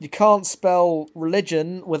 You can't spell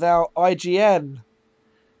religion without IGN.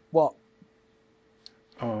 What?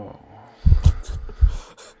 Oh.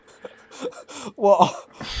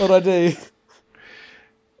 What'd I do?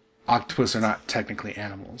 Octopus are not technically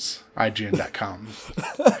animals. IGN.com.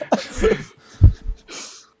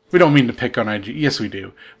 We don't mean to pick on IGN. Yes, we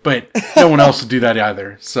do. But no one else would do that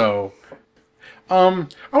either. So, I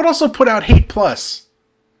would also put out Hate Plus,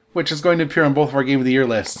 which is going to appear on both of our Game of the Year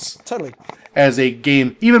lists. Totally. As a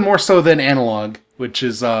game, even more so than Analog, which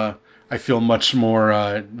is, I feel, much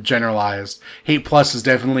more generalized. Hate Plus is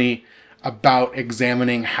definitely about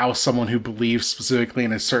examining how someone who believes specifically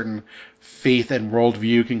in a certain faith and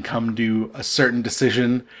worldview can come to a certain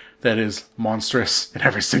decision that is monstrous in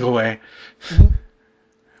every single way. Mm-hmm.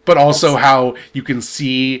 But also how you can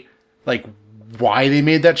see like why they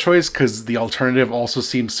made that choice, because the alternative also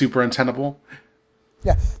seems super untenable.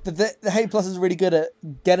 Yeah, the Hate Plus is really good at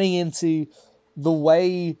getting into the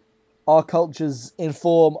way our cultures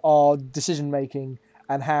inform our decision making,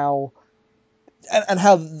 and how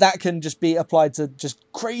that can just be applied to just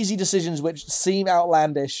crazy decisions which seem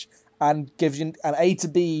outlandish, and gives you an A to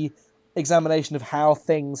B examination of how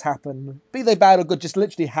things happen, be they bad or good, just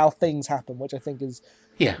literally how things happen, which I think is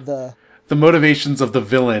the motivations of the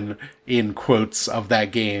villain, in quotes, of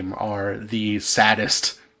that game are the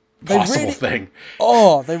saddest possible thing.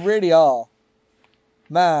 Oh, they really are.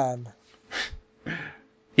 Man.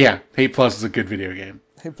 Yeah, Hate Plus is a good video game.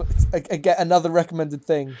 Get another recommended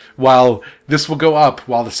thing. While this will go up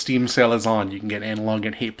while the Steam sale is on, you can get Analog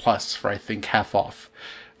and Hate Plus for, I think, half off.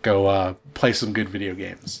 Go play some good video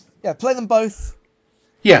games. Yeah, play them both.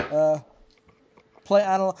 Yeah. Play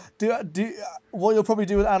Analog. Do what you'll probably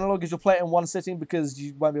do with Analog is you'll play it in one sitting because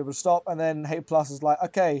you won't be able to stop, and then Hate Plus is like,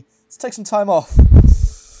 okay, let's take some time off.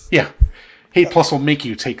 Yeah. Hate Plus will make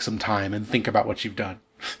you take some time and think about what you've done.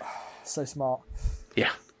 So smart.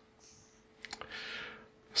 Yeah.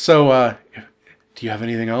 So, do you have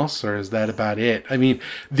anything else, or is that about it? I mean,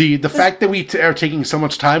 the fact that we are taking so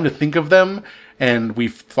much time to think of them, and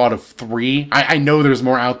we've thought of 3. I know there's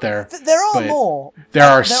more out there. There are more. There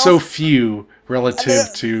are so few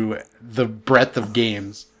relative to the breadth of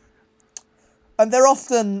games. And they're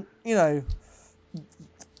often,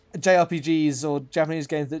 JRPGs or Japanese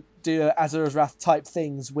games that do Azura's Wrath type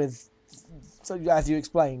things with, so as you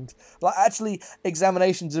explained, like actually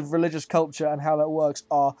examinations of religious culture and how that works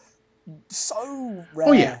are so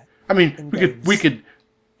Oh yeah. rare I mean, in we games. could we could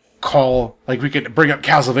bring up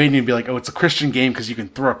Castlevania and be like, oh, it's a Christian game because you can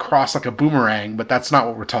throw a cross like a boomerang, but that's not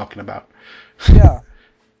what we're talking about. Yeah.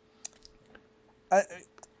 I,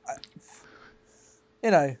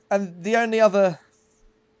 and the only other.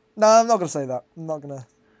 No, I'm not gonna say that. I'm not gonna.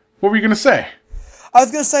 What were you gonna say? I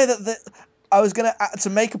was gonna say that I was gonna to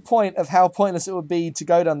make a point of how pointless it would be to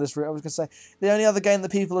go down this route. I was gonna say the only other game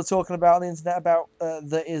that people are talking about on the internet about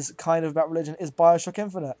that is kind of about religion is Bioshock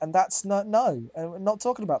Infinite, and that's we're not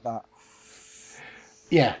talking about that.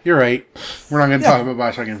 Yeah, you're right. We're not gonna Yeah, talk about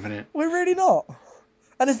Bioshock Infinite. we're really not.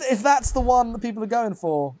 And if that's the one that people are going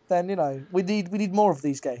for, then we need more of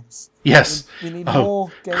these games. Yes. We need Oh, more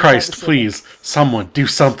games like The Christ, Sinner. please, someone do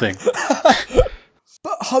something.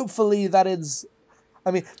 But hopefully that is.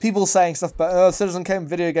 I mean, people saying stuff about Citizen Kane,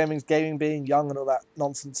 gaming being young and all that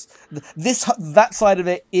nonsense. That side of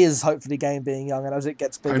it is hopefully game being young, and as it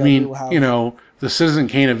gets I bigger, we mean, will have the Citizen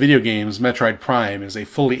Kane of video games, Metroid Prime, is a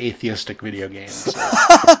fully atheistic video game. So.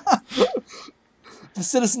 the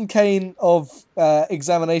Citizen Kane of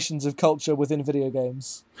examinations of culture within video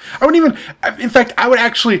games. I wouldn't even. In fact,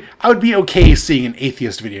 I would be okay seeing an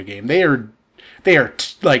atheist video game. They are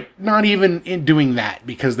like not even in doing that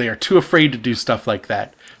because they are too afraid to do stuff like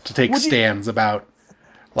that, to take Would you stands about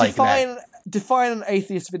like that. define an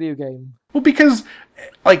atheist video game? Well, because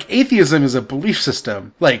like atheism is a belief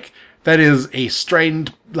system, like that is a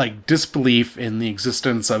strained like disbelief in the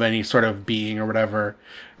existence of any sort of being or whatever.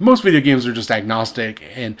 Most video games are just agnostic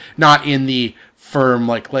and not in the firm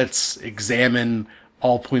like let's examine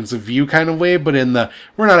all points of view kind of way, but in the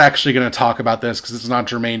we're not actually going to talk about this because it's not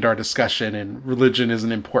germane to our discussion and religion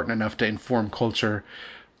isn't important enough to inform culture.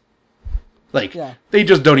 Like Yeah, they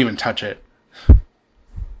just don't even touch it.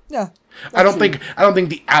 yeah, I that's don't true. think I don't think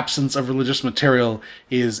the absence of religious material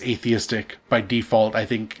is atheistic by default. I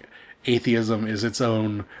think atheism is its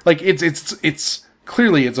own like it's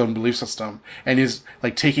clearly its own belief system and is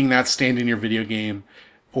like taking that stand in your video game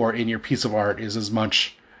or in your piece of art is as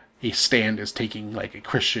much a stand as taking like a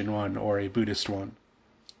Christian one or a Buddhist one.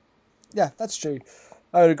 Yeah, that's true.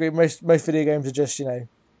 I would agree. Most video games are just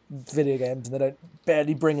video games, and they don't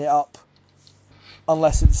barely bring it up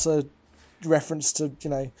unless it's a reference to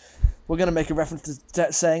we're going to make a reference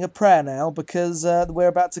to saying a prayer now because we're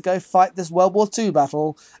about to go fight this World War II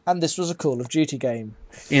battle, and this was a Call of Duty game.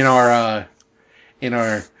 In our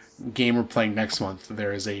game we're playing next month,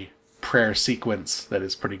 there is a prayer sequence that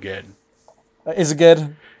is pretty good. Is it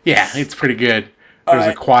good? Yeah, it's pretty good. All There's a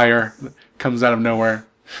right. choir that comes out of nowhere.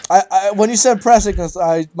 When you said prayer sequence,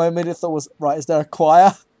 my immediate thought was, right, is there a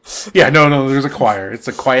choir? Yeah, no, there's a choir. It's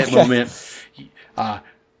a quiet Okay. moment. Uh,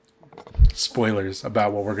 Spoilers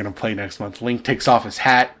about what we're gonna play next month. Link takes off his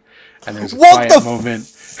hat, and there's a What the? quiet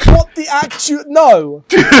moment. What the actual? No,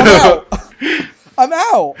 I'm out. I'm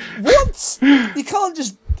out. What? You can't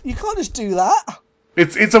just do that.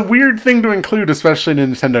 It's a weird thing to include, especially in a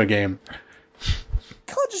Nintendo game. You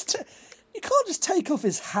can't just you can't just take off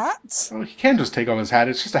his hat. Well, he can just take off his hat.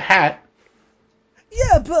 It's just a hat.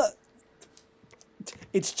 Yeah, but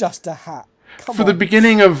it's just a hat. Come For the on.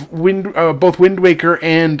 beginning of both Wind Waker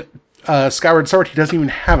and Skyward Sword, he doesn't even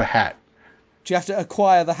have a hat. Do you have to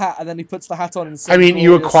acquire the hat and then he puts the hat on in I some mean, you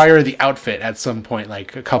glorious? acquire the outfit at some point,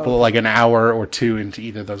 like a couple, Okay. like an hour or two into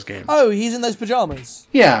either of those games. Oh, he's in those pajamas.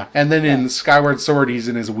 Yeah, and then Yeah. in Skyward Sword, he's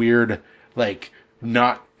in his weird, like,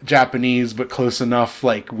 not Japanese, but close enough,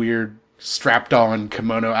 like, weird strapped on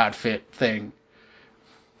kimono outfit thing.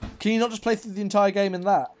 Can you not just play through the entire game in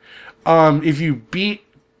that? If you beat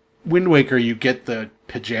Wind Waker, you get the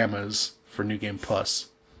pajamas for New Game Plus.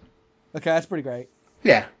 Okay, that's pretty great.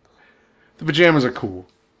 Yeah, the pajamas are cool.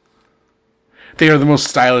 They are the most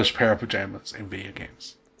stylish pair of pajamas in video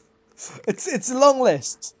games. It's a long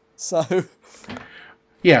list. So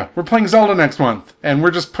Yeah, we're playing Zelda next month, and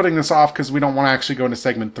we're just putting this off because we don't want to actually go into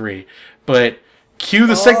segment 3. But cue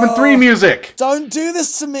the segment 3 oh, music! don't do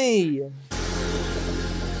this to me.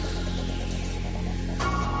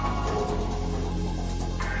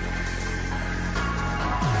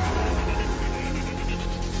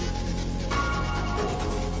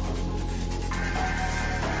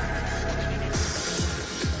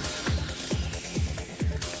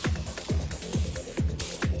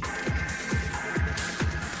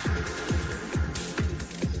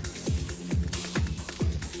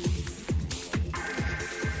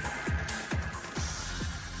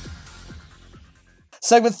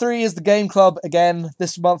 Segment 3 is the Game Club again.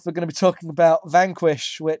 This month we're going to be talking about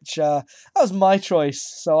Vanquish, which that was my choice,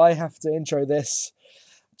 so I have to intro this,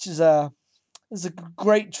 which is a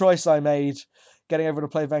great choice I made, getting everyone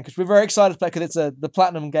to play Vanquish. We're very excited to play because it's the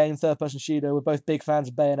Platinum game, third-person shooter. We're both big fans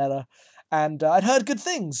of Bayonetta, and I'd heard good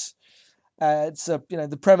things.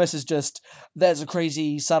 The premise is just there's a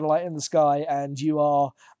crazy satellite in the sky, and you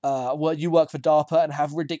work for DARPA and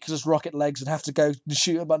have ridiculous rocket legs and have to go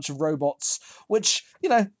shoot a bunch of robots, which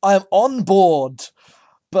I'm on board.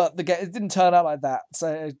 But the game, it didn't turn out like that.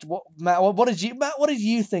 So, Matt, what did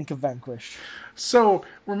you think of Vanquish? So,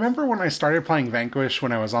 remember when I started playing Vanquish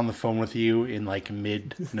when I was on the phone with you in like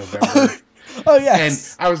mid-November? Oh And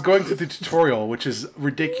yes. I was going through the tutorial, which is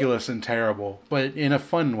ridiculous and terrible, but in a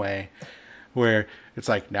fun way, where it's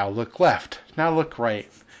like, now look left, now look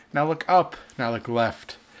right, now look up, now look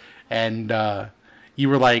left. And you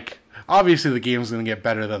were like, obviously the game's going to get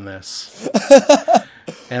better than this.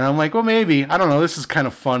 And I'm like, well, maybe. I don't know. This is kind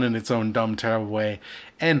of fun in its own dumb, terrible way.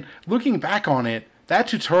 And looking back on it, that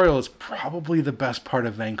tutorial is probably the best part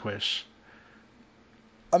of Vanquish.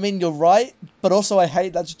 I mean, you're right, but also I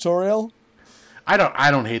hate that tutorial. I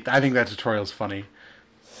don't hate that. I think that tutorial is funny.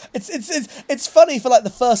 It's funny for like the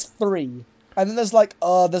first three, and then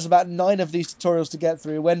there's about 9 of these tutorials to get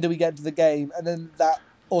through. When do we get to the game? And then that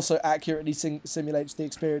also accurately simulates the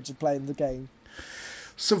experience of playing the game.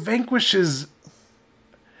 So Vanquish is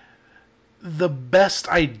the best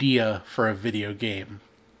idea for a video game,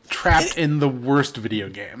 trapped It in the worst video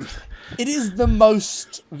game. it is the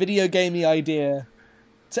most video gamey idea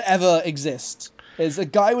to ever exist. Is a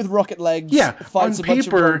guy with rocket legs Yeah, fights on a bunch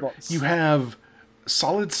of paper, you robots. have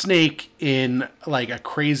Solid Snake in like a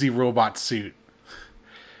crazy robot suit.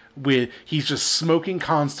 He's just smoking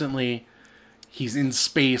constantly. He's in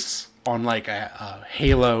space on like a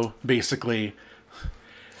halo, basically,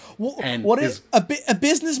 and What if his a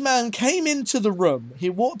businessman came into the room?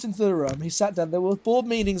 He walked into the room. He sat down. There were board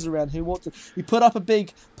meetings around. He put up a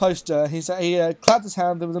big poster. He clapped his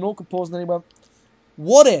hand. There was an awkward pause, and then he went,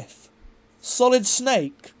 "What if Solid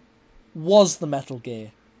Snake was the Metal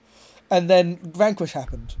Gear?" And then Vanquish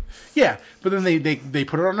happened. yeah. But then they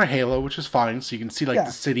put it on a halo, which is fine, so you can see like the Yeah.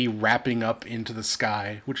 city wrapping up into the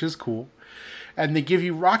sky, which is cool. And they give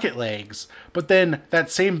you rocket legs. But then that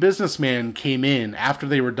same businessman came in after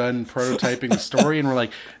they were done prototyping the story and were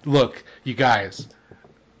like, "Look, you guys,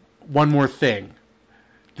 one more thing.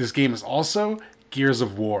 This game is also Gears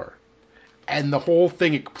of War." And the whole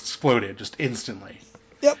thing exploded just instantly.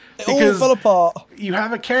 Yep. It all Because fell apart. you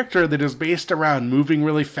have a character that is based around moving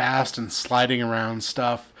really fast and sliding around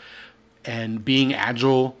stuff and being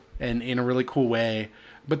agile and in a really cool way.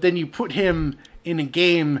 But then you put him in a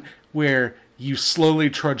game where you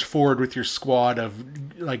slowly trudge forward with your squad of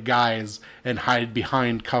like guys and hide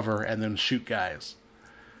behind cover and then shoot guys.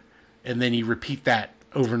 And then you repeat that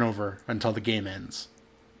over and over until the game ends.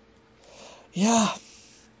 Yeah.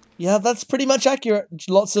 Yeah. That's pretty much accurate.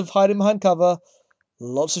 Lots of hiding behind cover.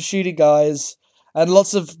 Lots of shooty guys, and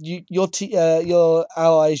lots of your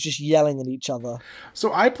allies just yelling at each other.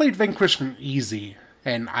 So I played Vanquish from easy,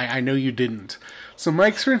 and I know you didn't. So my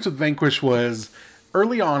experience with Vanquish was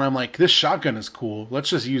early on, I'm like, this shotgun is cool. Let's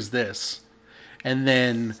just use this. And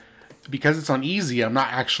then because it's on easy, I'm not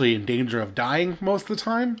actually in danger of dying most of the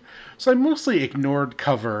time. So I mostly ignored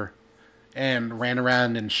cover and ran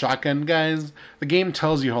around and shotgun guys. The game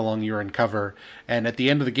tells you how long you're in cover, and at the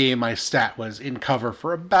end of the game, my stat was in cover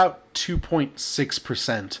for about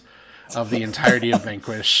 2.6% of the entirety of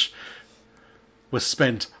Vanquish was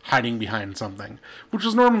spent hiding behind something, which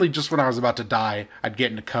was normally just when I was about to die, I'd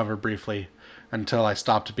get into cover briefly until I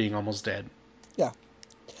stopped being almost dead. Yeah,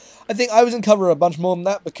 I think I was in cover a bunch more than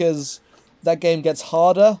that because that game gets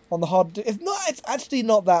harder on the hard. If not, it's actually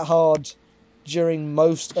not that hard during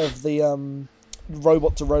most of the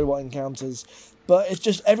robot to robot encounters. But it's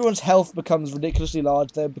just everyone's health becomes ridiculously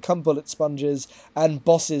large. They become bullet sponges, and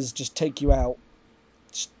bosses just take you out.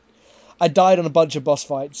 I died on a bunch of boss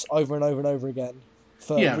fights over and over and over again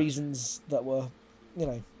for Yeah. reasons that were, you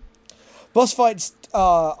know, boss fights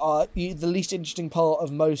are the least interesting part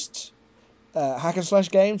of most hack and slash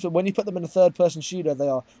games, but when you put them in a third person shooter, they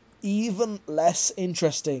are even less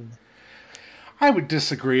interesting. I would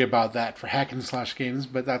disagree about that for hack and slash games,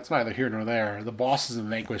 but that's neither here nor there. The bosses in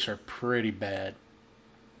Vanquish are pretty bad.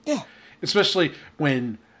 Yeah. Especially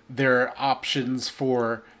when their options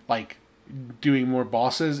for like doing more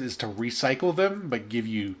bosses is to recycle them but give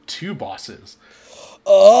you two bosses.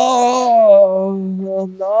 Oh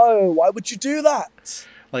no! Why would you do that?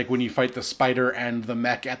 Like when you fight the spider and the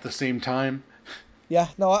mech at the same time. Yeah,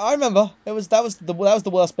 no, I remember. That was the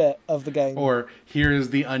worst bit of the game. Or here is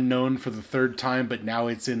the unknown for the third time, but now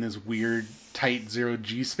it's in this weird tight zero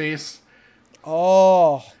G space.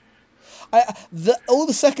 Oh, all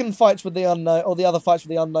the second fights with the unknown, or the other fights with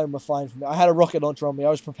the unknown, were fine for me. I had a rocket launcher on me. I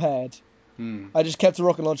was prepared. Hmm. I just kept a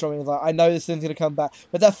rocket launcher on me. I was like, I know this thing's gonna come back.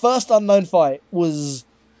 But that first unknown fight was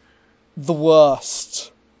the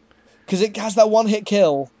worst because it has that one hit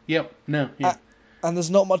kill, Yep. No. Yeah. a- and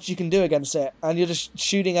there's not much you can do against it, and you're just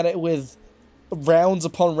shooting at it with rounds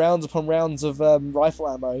upon rounds upon rounds of rifle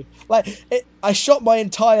ammo. I shot my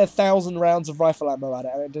entire 1,000 rounds of rifle ammo at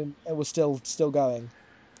it, and it didn't. It was still going.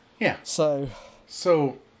 Yeah. So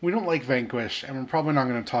So we don't like Vanquish, and we're probably not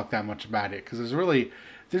going to talk that much about it because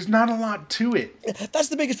there's not a lot to it. that's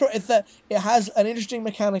the biggest problem. Is that it has an interesting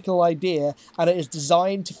mechanical idea, and it is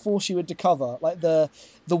designed to force you into cover. Like the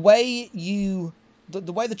way you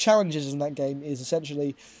the way the challenges in that game is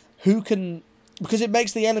essentially who can, because it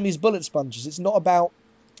makes the enemies bullet sponges. It's not about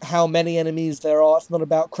how many enemies there are. It's not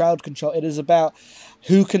about crowd control. It is about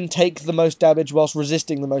who can take the most damage whilst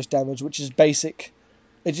resisting the most damage, which is basic.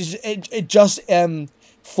 It just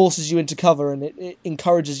forces you into cover, and it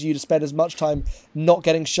encourages you to spend as much time not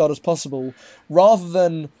getting shot as possible, rather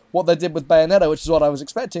than what they did with Bayonetta, which is what I was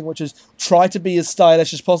expecting, which is try to be as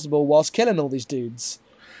stylish as possible whilst killing all these dudes.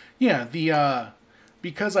 Yeah, the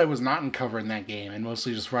because I was not in cover in that game and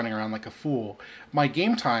mostly just running around like a fool, my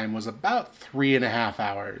game time was about 3.5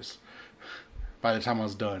 hours by the time I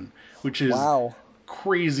was done, which is Wow.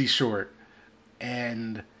 crazy short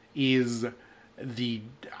and is the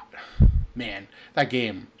man that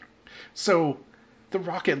game. So the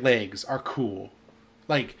rocket legs are cool.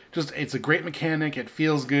 Like just it's a great mechanic, it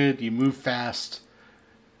feels good, you move fast,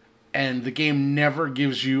 and the game never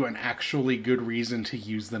gives you an actually good reason to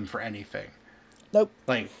use them for anything. Nope.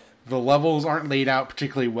 Like the levels aren't laid out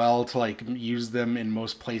particularly well to like use them in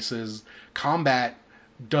most places. Combat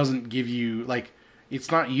doesn't give you like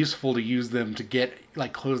it's not useful to use them to get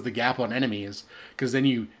like close the gap on enemies because then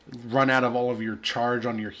you run out of all of your charge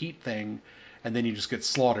on your heat thing and then you just get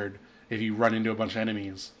slaughtered if you run into a bunch of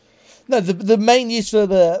enemies. No, the main use for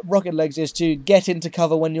the rocket legs is to get into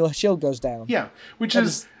cover when your shield goes down. Yeah, which That is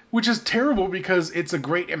is which is terrible because it's a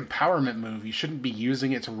great empowerment move. You shouldn't be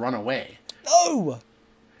using it to run away. no.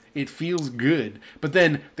 It feels good. But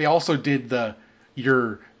then they also did the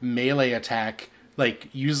your melee attack like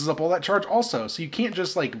uses up all that charge also. So you can't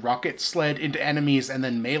just like rocket sled into enemies and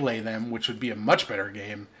then melee them, which would be a much better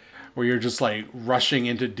game where you're just like rushing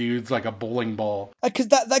into dudes like a bowling ball. Because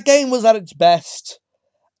that game was at its best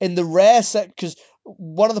in the rare set, because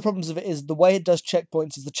one of the problems of it is the way it does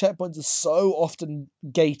checkpoints is the checkpoints are so often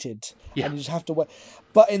gated, Yeah. and you just have to wait.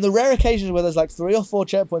 But in the rare occasions where there's like 3 or 4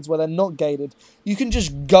 checkpoints where they're not gated, you can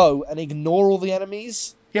just go and ignore all the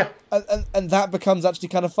enemies, Yeah. and that becomes actually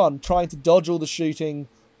kind of fun, trying to dodge all the shooting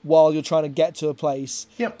while you're trying to get to a place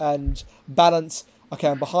Yep. and balance. Okay,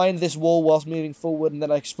 I'm behind this wall whilst moving forward, and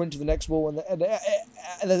then I sprint to the next wall, and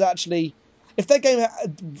there's actually, if that game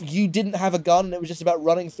you didn't have a gun and it was just about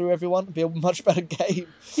running through everyone, it'd be a much better game.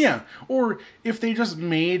 Yeah, or if they just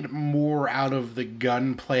made more out of the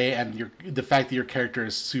gunplay and the fact that your character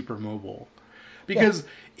is super mobile. Yeah, Because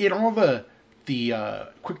in all the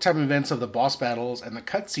quick time events of the boss battles and the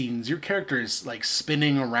cutscenes, your character is like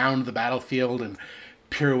spinning around the battlefield and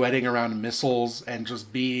pirouetting around missiles and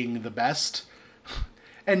just being the best.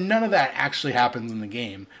 And none of that actually happens in the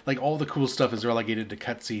game. Like all the cool stuff is relegated to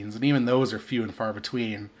cutscenes, and even those are few and far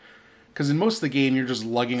between. Because in most of the game, you're just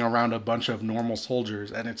lugging around a bunch of normal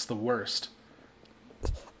soldiers, and it's the worst.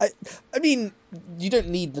 I I mean, you don't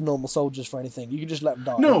need the normal soldiers for anything. You can just let them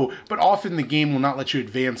die. No, but often the game will not let you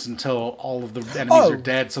advance until all of the enemies are Oh,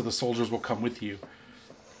 dead, so the soldiers will come with you.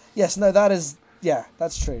 yes, no, that is, yeah,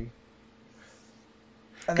 that's true.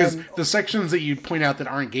 And Because then the sections that you point out that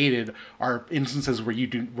aren't gated are instances where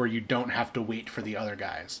you don't have to wait for the other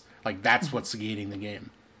guys. Like that's what's gating the game.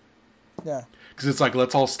 yeah. Because it's like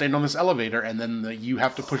let's all stand on this elevator, and then you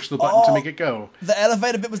have to push the button to Oh, make it go. the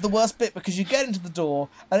elevator bit was the worst bit because you get into the door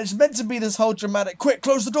and it's meant to be this whole dramatic, quick,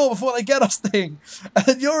 close the door before they get us thing.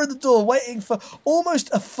 And you're in the door waiting for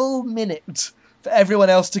almost a full minute for everyone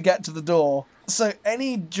else to get to the door. So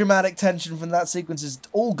any dramatic tension from that sequence is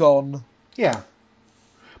all gone. Yeah,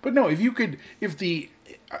 but no, if the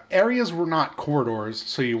areas were not corridors,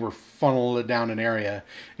 so you were funneled down an area,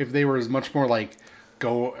 if they were as much more like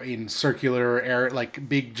go in circular air, like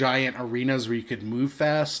big giant arenas where you could move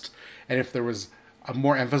fast, and if there was a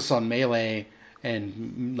more emphasis on melee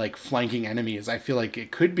and like flanking enemies, I feel like it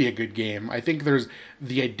could be a good game. I think there's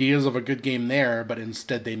the ideas of a good game there, but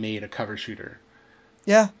instead they made a cover shooter.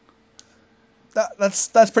 Yeah.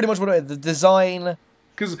 That's pretty much what it is. The design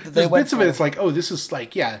Because that they there's went bits of it. for. It's like, oh, this is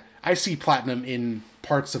like, yeah, I see platinum in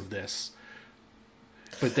parts of this,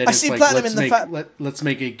 but then I it's see like platinum in the fact. let's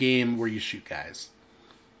make a game where you shoot guys.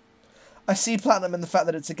 I see platinum in the fact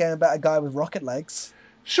that it's a game about a guy with rocket legs.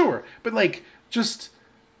 Sure, but just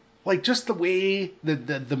the way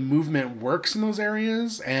the movement works in those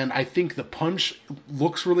areas, and I think the punch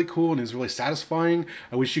looks really cool and is really satisfying.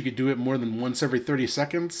 I wish you could do it more than once every 30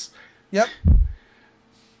 seconds. Yep.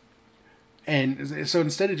 And so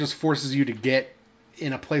instead it just forces you to get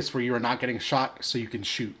in a place where you are not getting shot so you can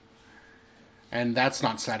shoot. And that's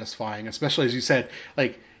not satisfying, especially as you said,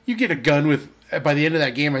 like you get a gun with by the end of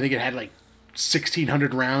that game I think it had like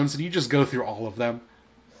 1600 rounds and you just go through all of them.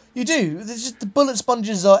 You do. There's just the bullet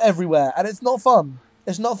sponges are everywhere, and it's not fun.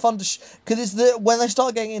 It's not fun to because it's when they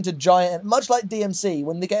start getting into giant, much like DMC,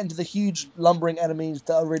 when they get into the huge lumbering enemies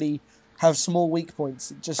that are really have small weak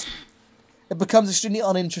points. It becomes extremely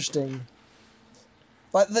uninteresting.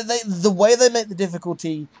 Like the way they make the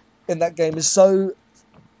difficulty in that game is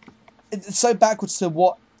it's so backwards to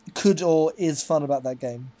what could or is fun about that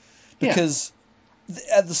game, Yeah. because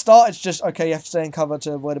at the start it's just okay, you have to stay in cover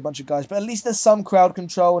to avoid a bunch of guys, but at least there's some crowd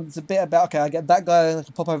control and it's a bit about okay, I get that guy and I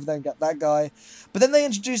can pop over there and get that guy. But then they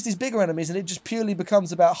introduce these bigger enemies and it just purely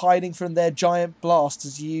becomes about hiding from their giant blast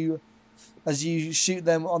as you shoot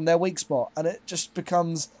them on their weak spot, and it just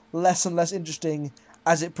becomes less and less interesting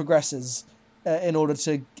as it progresses in order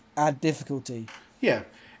to add difficulty. Yeah.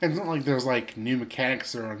 And it's not like there's like new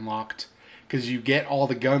mechanics that are unlocked because you get all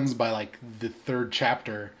the guns by like the third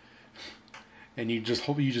chapter and you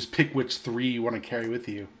just pick which three you want to carry with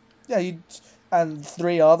you. Yeah, and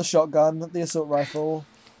three are the shotgun, the assault rifle,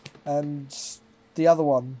 and the other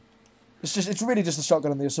one. It's really just the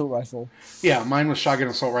shotgun and the assault rifle. Yeah, mine was shotgun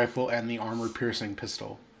assault rifle and the armor piercing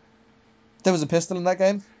pistol. There was a pistol in that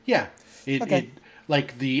game. Yeah, it Okay.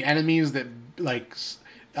 like the enemies that like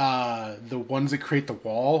the ones that create the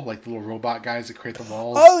wall, like the little robot guys that create the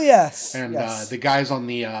walls, Oh yes, and yes, the guys on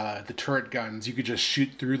the turret guns. You could just shoot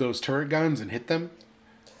through those turret guns and hit them.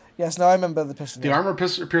 yes. No, I remember the pistol The now. armor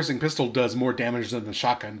piercing pistol does more damage than the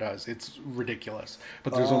shotgun does. It's ridiculous,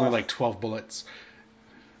 but there's only Oh, like 12 bullets,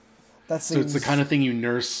 that so it's the kind seems. of thing you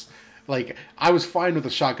nurse. Like I was fine with the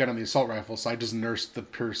shotgun and the assault rifle, so I just nursed the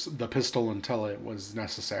pistol until it was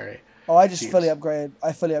necessary Oh, I to just fully use. upgraded.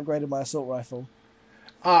 I fully upgraded my assault rifle.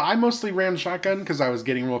 I mostly ran shotgun because I was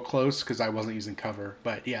getting real close because I wasn't using cover.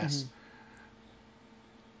 But yes,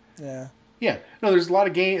 Hmm. Yeah. yeah, no, there's a lot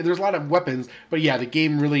of weapons, but yeah, the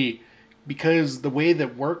game really because the way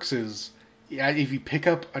that works is yeah, if you pick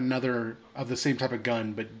up another of the same type of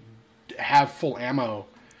gun but have full ammo,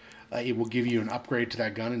 it will give you an upgrade to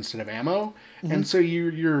that gun instead of ammo, Hmm. and so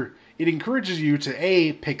you're it encourages you to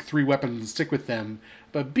a pick three weapons and stick with them,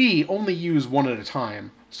 but b only use one at a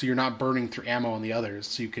time, so you're not burning through ammo on the others,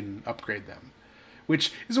 so you can upgrade them,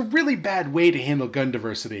 which is a really bad way to handle gun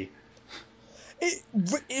diversity. It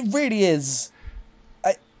really is.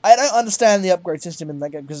 I don't understand the upgrade system in that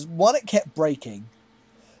game because one, it kept breaking.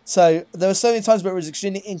 So there were so many times where it was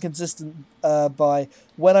extremely inconsistent. By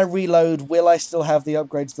when I reload, will I still have the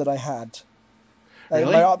upgrades that I had? Uh, my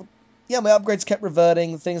Really? up, yeah, my upgrades kept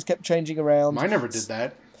reverting. Things kept changing around. Mine never did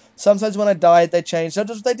that. Sometimes when I died, they changed.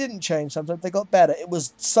 Sometimes they didn't change. Sometimes they got better. It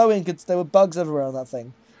was so inconsistent. There were bugs everywhere on that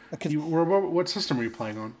thing. I could What system were you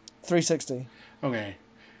playing on? 360. Okay.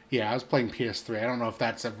 Yeah, I was playing PS3. I don't know if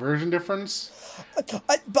that's a version difference.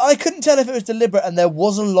 But I couldn't tell if it was deliberate and there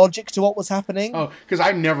was a logic to what was happening. Oh, because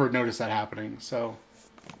I never noticed that happening. So,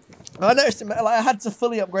 I noticed it, like, I had to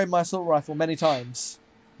fully upgrade my assault rifle many times.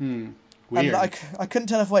 And weird. I couldn't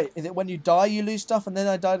tell if, wait, is it when you die you lose stuff and then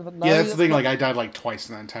I died, but Yeah, that's no, the thing. no. Like, I died like twice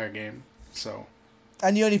in that entire game. So,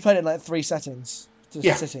 And you only played it in like three settings, just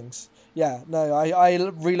yeah, sittings. Yeah, no, I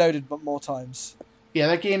reloaded but more times. yeah,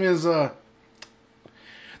 that game is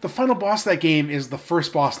the final boss of that game is the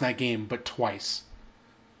first boss in that game, but twice.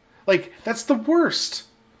 Like, that's the worst.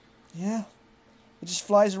 Yeah, it just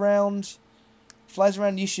flies around,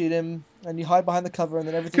 you shoot him, and you hide behind the cover, and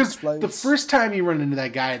then everything Because the explodes. first time you run into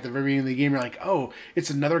that guy at the very beginning of the game, you're like, oh, it's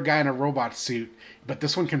another guy in a robot suit, but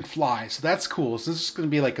this one can fly, so that's cool. So this is going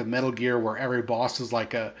to be like a Metal Gear where every boss is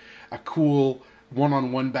like a cool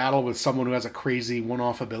one-on-one battle with someone who has a crazy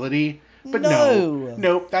one-off ability. But no, No!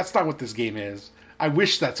 nope, that's not what this game is. I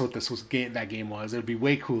wish that's what that game was. It would be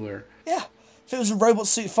way cooler. Yeah, if it was a robot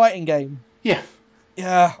suit fighting game. Yeah.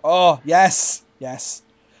 Yeah, oh, yes, yes.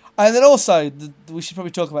 And then also, we should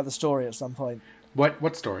probably talk about the story at some point.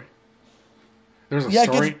 What story? There's a Yeah,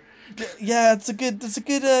 story. yeah, it's a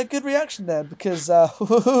good reaction there because,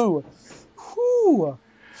 whoo, whoo,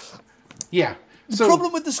 Yeah. The So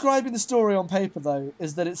problem with describing the story on paper, though,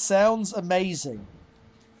 is that it sounds amazing.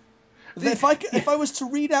 If I was to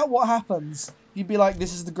read out what happens, you'd be like,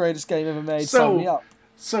 "This is the greatest game ever made. Sign me so up."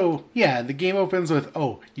 so yeah, the game opens with,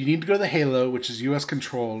 oh, you need to go to Halo, which is U.S.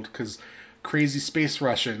 controlled because crazy space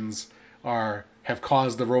Russians have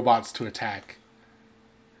caused the robots to attack.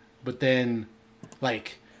 But then,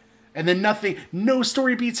 like, and then no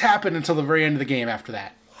story beats happen until the very end of the game after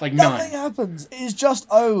that. Like, Nothing none. happens. It's just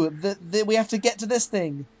we have to get to this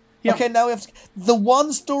thing. Yep. Okay, now we have to. The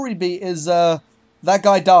one story beat is that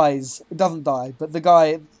guy dies. It doesn't die, but the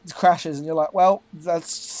guy crashes, and you're like, well,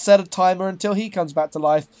 let's set a timer until he comes back to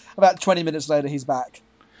life. About 20 minutes later, he's back.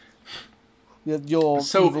 Your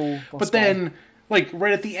So, evil boss but guy. then, like,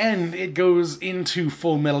 right at the end, it goes into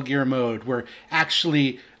full Metal Gear mode, where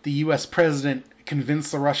actually the U.S. president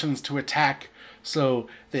convinced the Russians to attack so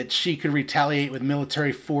that she could retaliate with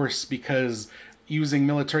military force because using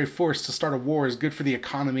military force to start a war is good for the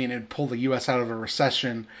economy and it'd pull the U.S. out of a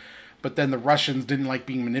recession. But then the Russians didn't like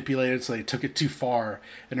being manipulated, so they took it too far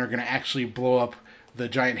and are going to actually blow up the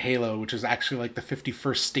giant halo, which is actually like the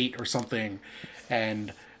 51st state or something.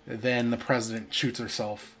 And then the president shoots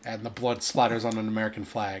herself, and the blood splatters on an American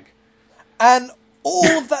flag. And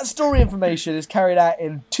all of that story information is carried out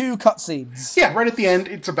in 2 cutscenes. Yeah, right at the end,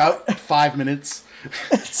 it's about 5 minutes.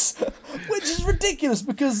 Which is ridiculous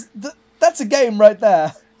because that's a game right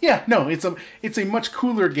there. Yeah, no, it's a much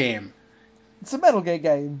cooler game. It's a Metal Gear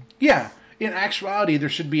game. Yeah, in actuality, there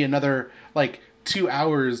should be another like 2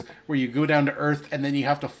 hours where you go down to Earth and then you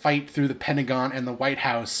have to fight through the Pentagon and the White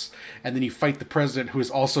House, and then you fight the president who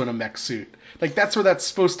is also in a mech suit. Like that's where that's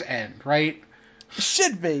supposed to end, right? It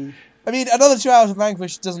should be. I mean, another 2 hours of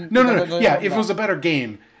Vanquish doesn't. No, no, no. Don't Yeah, want if it was that. a better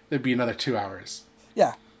game, there'd be another 2 hours.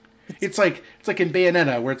 Yeah. It's like in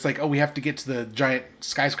Bayonetta where it's like, oh, we have to get to the giant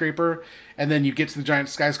skyscraper, and then you get to the giant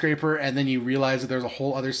skyscraper, and then you realize that there's a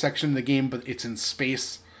whole other section of the game, but it's in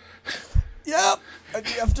space. Yep. And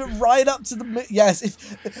you have to ride up to the. Yes.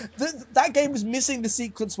 If that game is missing the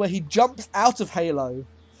sequence where he jumps out of Halo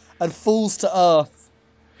and falls to Earth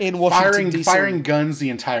in Washington Firing D.C. guns the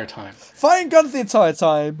entire time. Firing guns the entire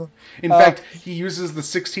time. In fact, he uses the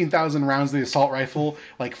 16,000 rounds of the assault rifle,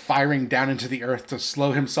 like firing down into the earth to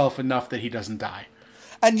slow himself enough that he doesn't die.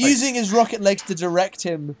 And Like, using his rocket legs to direct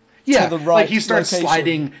him to yeah, the like right he starts location.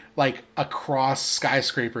 sliding like across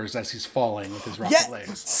skyscrapers as he's falling with his rocket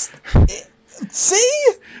legs. See?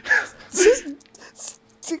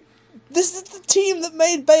 This is the team that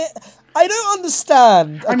made I don't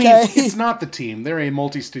understand. I Okay. mean, it's not the team. They're a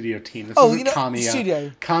multi-studio team. This isn't The Kamiya.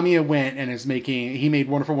 studio. Kamiya went and he made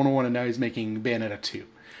Wonderful 101 and now he's making Bayonetta 2.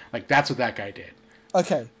 Like, that's what that guy did.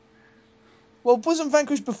 Okay. Well, wasn't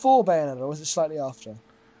Vanquish before Bayonetta, or was it slightly after?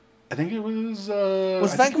 I think it was,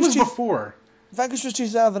 Was I think it was before. Vanquish was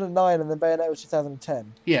 2009 and then Bayonetta was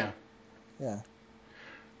 2010. Yeah. Yeah.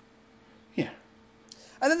 Yeah.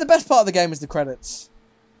 And then the best part of the game is the credits.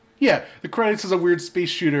 Yeah, the credits is a weird space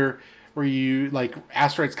shooter where you like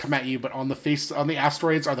asteroids come at you, but on the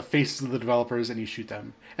asteroids are the faces of the developers, and you shoot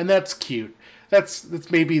them, and that's cute. That's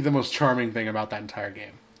maybe the most charming thing about that entire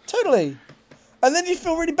game. Totally. And then you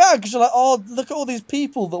feel really bad because you're like, oh, look at all these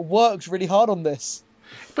people that worked really hard on this.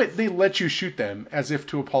 But they let you shoot them as if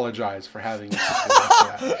to apologize for having.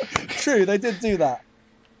 That. True, they did do that.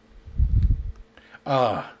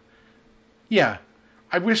 Yeah.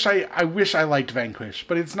 I wish I liked Vanquish,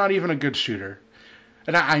 but it's not even a good shooter.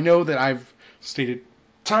 And I know that I've stated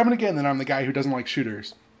time and again that I'm the guy who doesn't like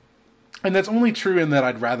shooters. And that's only true in that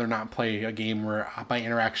I'd rather not play a game where my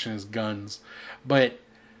interaction is guns. But,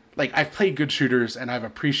 like, I've played good shooters and I've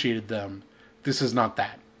appreciated them. This is not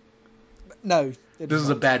that. No. This is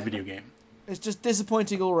a bad video game. It's just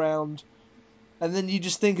disappointing all round. And then you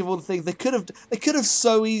just think of all the things they could have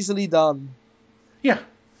so easily done. Yeah.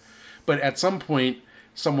 But at some point,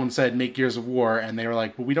 someone said make Gears of War, and they were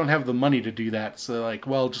like, well, we don't have the money to do that. So, like,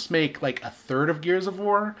 well, just make, like, a third of Gears of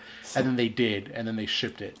War. And then they did, and then they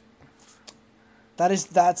shipped it.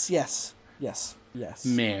 Yes.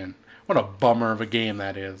 Man, what a bummer of a game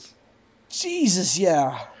that is. Jesus,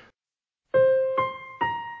 yeah.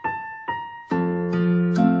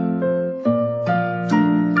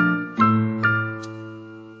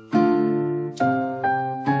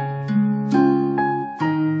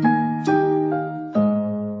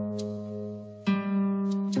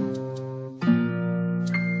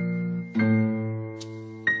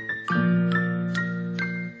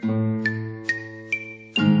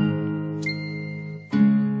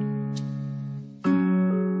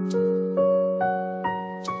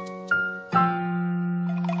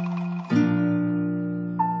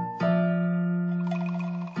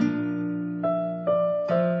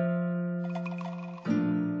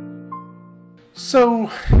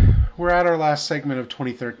 So, we're at our last segment of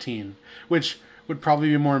 2013, which would probably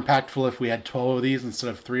be more impactful if we had 12 of these instead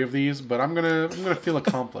of 3 of these, but I'm gonna feel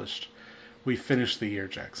accomplished. We finished the year,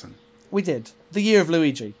 Jackson. We did. The year of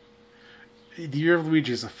Luigi. The year of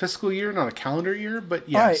Luigi is a fiscal year, not a calendar year, but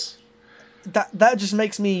All right. yes. That just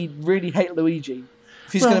makes me really hate Luigi.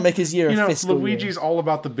 If he's going to Well, make his year a fiscal Luigi's year. all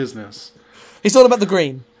about the business. He's all about the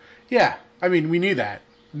green. Yeah, I mean, we knew that.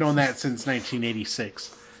 Known that since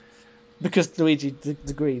 1986. Because Luigi,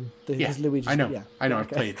 the green. Yeah, Because Luigi. I know. Yeah. I know, Yeah, I've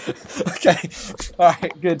played. Okay. All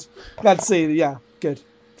right, good. Glad to see. Yeah, good.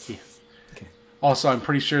 Yeah. Okay. Also, I'm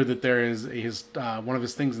pretty sure that there is his one of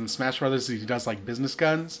his things in Smash Brothers. He does like business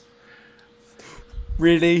guns.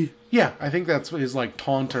 Really? Yeah, I think that's his like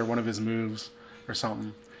taunt or one of his moves or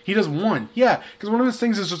something. He does one, yeah, because one of his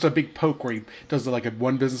things is just a big poke where he does like a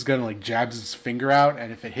one business gun and like jabs his finger out,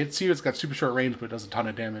 and if it hits you, it's got super short range, but it does a ton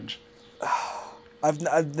of damage.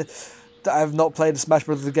 I've not played a Smash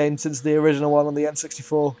Bros. Game since the original one on the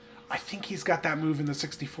N64. I think he's got that move in the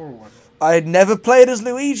 64 one. I had never played as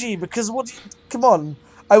Luigi because come on.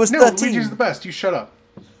 I was No, Luigi's the 13. best. You shut up.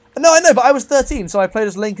 No, I know, but I was 13, so I played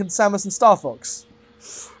as Link and Samus and Star Fox.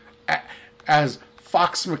 As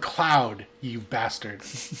Fox McCloud, you bastard.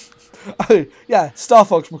 Oh, yeah, Star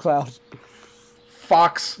Fox McCloud.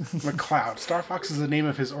 Fox McCloud. Star Fox is the name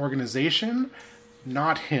of his organization,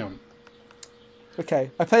 not him. Okay,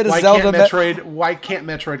 I played as Why Zelda. can't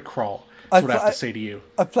Metroid crawl? I, That's what I have to say to you.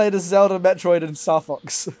 I played as Zelda, Metroid, and Star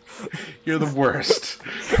Fox. You're the worst.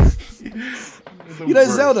 You're the You know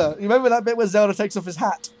worst. Zelda. You remember that bit where Zelda takes off his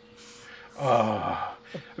hat? I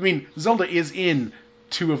mean, Zelda is in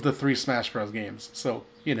 2 of the 3 Smash Bros. Games, so,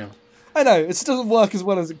 you know. I know it still doesn't work as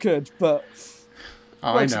well as it could, but Oh,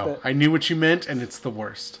 I works a know. bit. I knew what you meant, and it's the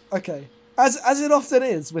worst. Okay, as it often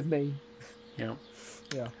is with me. You know.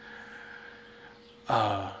 Yeah.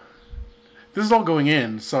 Uh, this is all going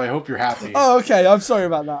in, so I hope you're happy. Oh, okay. I'm sorry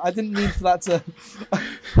about that. I didn't mean for that to.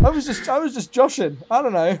 I was just joshing. I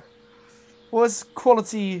don't know. Was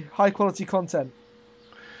high quality content?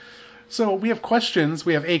 So we have questions.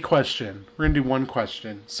 We have a question. We're going to do one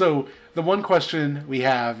question. So the one question we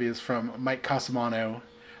have is from Mike Casamano,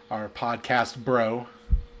 our podcast bro,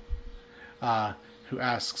 who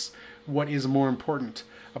asks, what is more important,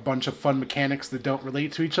 a bunch of fun mechanics that don't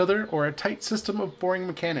relate to each other, or a tight system of boring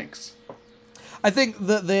mechanics? I think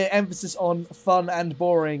that the emphasis on fun and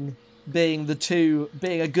boring being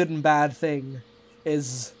being a good and bad thing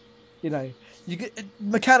is, you get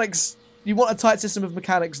mechanics. You want a tight system of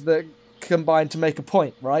mechanics that combine to make a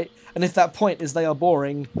point, right? And if that point is they are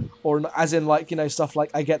boring, or as in like stuff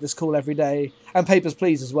like I get this call every day and Papers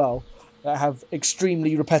Please as well, that have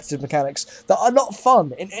extremely repetitive mechanics that are not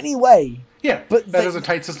fun in any way, Yeah, but that they is a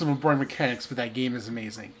tight system of boring mechanics, but that game is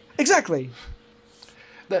amazing. exactly.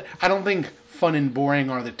 I don't think fun and boring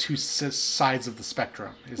are the two sides of the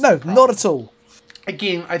spectrum. Is the No, not problem. at all.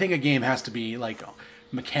 I think a game has to be like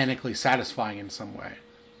mechanically satisfying in some way.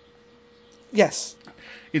 Yes.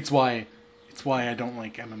 It's why I don't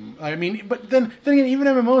like MMO. I mean, but then again, even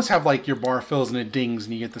MMOs have like your bar fills and it dings,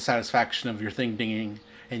 and you get the satisfaction of your thing dinging,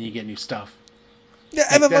 and you get new stuff. Yeah,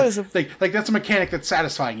 Like that, MMOs have like that's a mechanic that's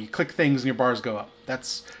satisfying. You click things and your bars go up.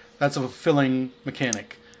 That's a fulfilling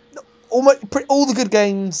mechanic. all the good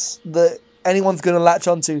games that anyone's going to latch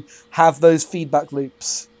onto have those feedback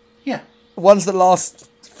loops. Yeah. Ones that last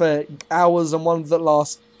for hours and ones that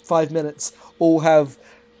last 5 minutes all have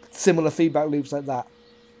similar feedback loops like that.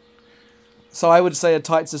 So I would say a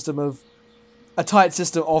tight system of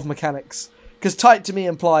mechanics, because tight to me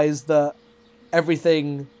implies that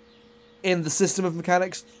everything in the system of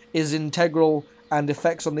mechanics is integral and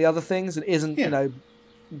affects on the other things and isn't Yeah.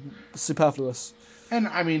 superfluous. And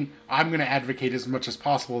I mean, I'm going to advocate as much as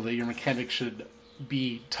possible that your mechanics should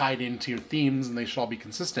be tied into your themes and they should all be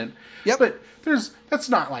consistent. Yep. But that's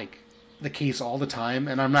not like the case all the time,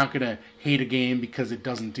 and I'm not going to hate a game because it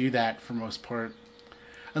doesn't do that for most part.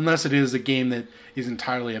 Unless it is a game that is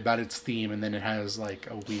entirely about its theme and then it has like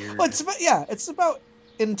a weird. Well, it's about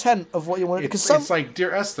intent of what you want. Because It's like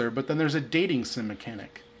Dear Esther, but then there's a dating sim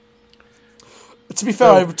mechanic. to be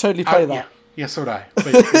fair, I would totally play that. Yeah, so would I. But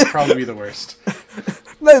it'd probably be the worst.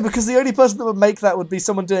 No, because the only person that would make that would be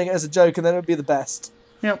someone doing it as a joke, and then it would be the best.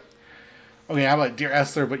 Yep. Okay, how about Dear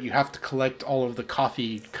Esther, but you have to collect all of the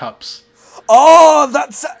coffee cups. Oh,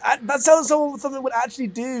 that sounds something would actually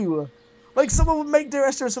do. Like someone would make Dear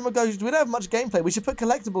Esther and someone goes, we don't have much gameplay. We should put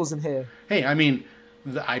collectibles in here. Hey, I mean,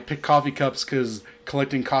 I pick coffee cups because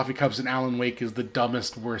collecting coffee cups in Alan Wake is the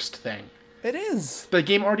dumbest, worst thing. It is. The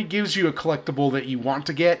game already gives you a collectible that you want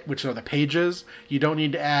to get, which are the pages. You don't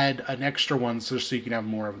need to add an extra one so you can have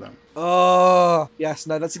more of them. Oh, yes,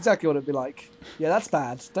 no, that's exactly what it'd be like. Yeah, that's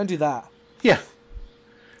bad. Don't do that. Yeah,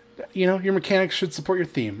 your mechanics should support your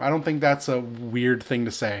theme. I don't think that's a weird thing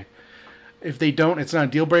to say. If they don't, it's not a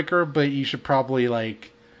deal breaker, but you should probably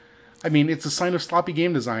it's a sign of sloppy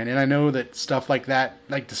game design, and I know that stuff like that,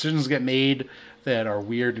 like decisions get made that are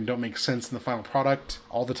weird and don't make sense in the final product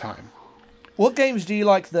all the time. What games do you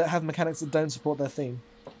like that have mechanics that don't support their theme?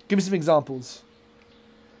 Give me some examples.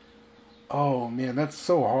 Oh man, that's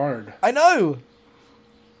so hard. I know.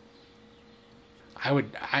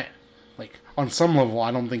 I like on some level,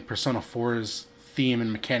 I don't think Persona 4's theme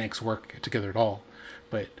and mechanics work together at all,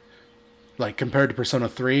 but like compared to Persona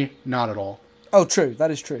 3, not at all. Oh, true.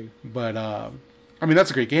 That is true. But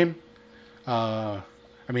that's a great game. Uh,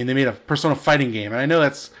 they made a Persona fighting game, and I know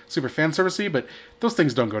that's super fan servicey, but those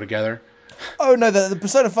things don't go together. Oh no, the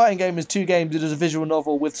Persona fighting game is two games. It is a visual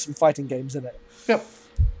novel with some fighting games in it. Yep.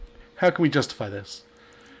 How can we justify this?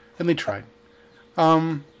 And they tried.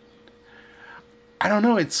 Um, I don't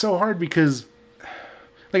know. It's so hard because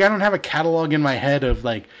I don't have a catalog in my head of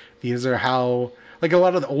these are how a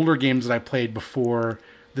lot of the older games that I played before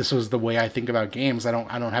this was the way I think about games. I don't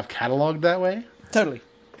have cataloged that way. Totally.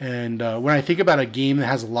 And when I think about a game that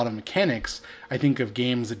has a lot of mechanics, I think of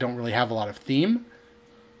games that don't really have a lot of theme.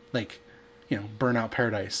 Like, Burnout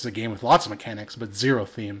Paradise is a game with lots of mechanics but zero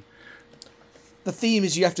theme. The theme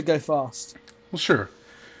is you have to go fast. Well, sure,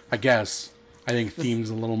 I guess. I think The, theme's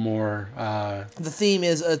a little more. the theme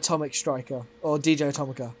is Atomic Striker or DJ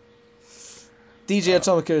Atomica. DJ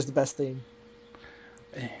Atomica is the best theme.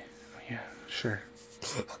 Yeah, sure.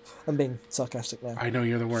 I'm being sarcastic now. I know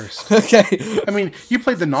you're the worst. Okay. You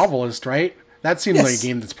played The Novelist, right? That seems like a Yes.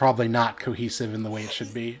 game that's probably not cohesive in the way it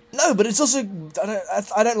should be. No, but it's also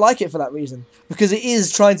I don't like it for that reason because it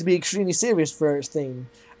is trying to be extremely serious for its theme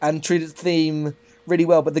and treat its theme really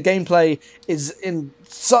well, but the gameplay is in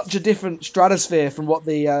such a different stratosphere from what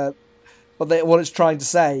it's trying to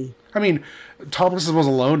say. Thomas Was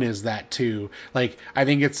Alone is that too. I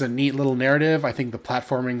think it's a neat little narrative. I think the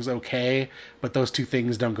platforming's okay, but those two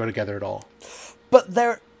things don't go together at all. But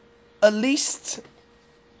they're at least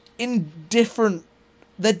in different.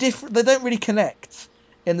 They're different. They don't really connect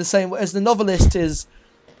in the same way as the novelist is.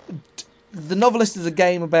 The novelist is a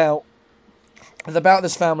game about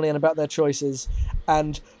this family and about their choices,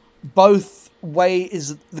 and both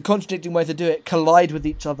ways, the contradicting ways to do it, collide with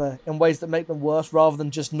each other in ways that make them worse rather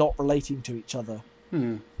than just not relating to each other.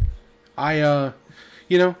 Hmm. The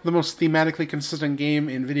most thematically consistent game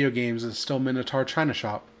in video games is still Minotaur China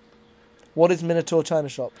Shop. What is Minotaur China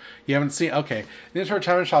Shop? You haven't seen? Okay, Minotaur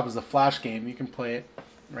China Shop is a Flash game. You can play it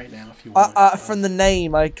right now if you want. From the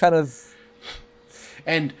name, I kind of.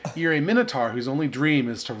 And you're a Minotaur whose only dream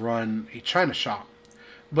is to run a China shop.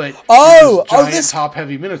 But you're Oh, this giant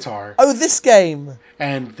top-heavy Minotaur. Oh, this game.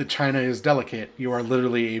 And the China is delicate. You are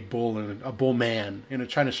literally a bull man in a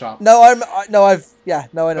China shop. No, I know this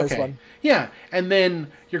Okay. one. Yeah, and then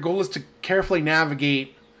your goal is to carefully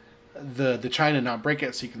navigate the China, not break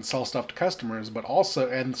it, so you can sell stuff to customers. But also,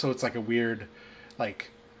 and so it's like a weird, like,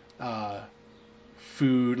 uh,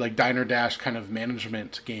 food, like Diner Dash kind of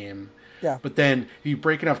management game. Yeah. But then if you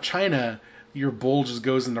break enough China, your bull just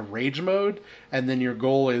goes into rage mode, and then your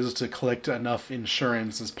goal is to collect enough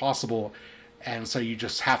insurance as possible, and so you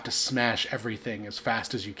just have to smash everything as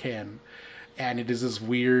fast as you can. And it is this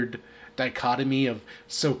weird dichotomy of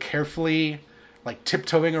so carefully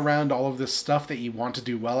tiptoeing around all of this stuff that you want to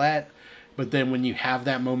do well at, but then when you have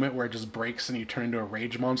that moment where it just breaks and you turn into a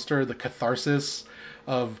rage monster, the catharsis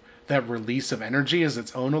of that release of energy is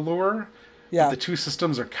its own allure. But Yeah. the two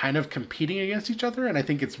systems are kind of competing against each other, and I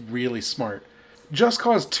think it's really smart. Just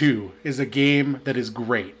Cause 2 is a game that is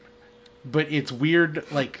great, but it's weird,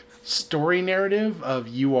 story narrative of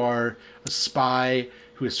you are a spy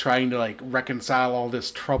who is trying to reconcile all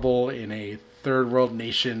this trouble in a third world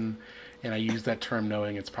nation, and I use that term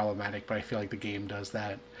knowing it's problematic, but I feel like the game does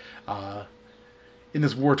that uh, in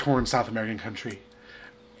this war torn South American country,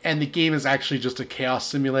 and the game is actually just a chaos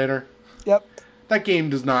simulator. Yep. That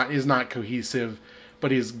game is not cohesive,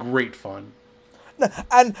 but is great fun. No,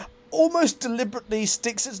 and almost deliberately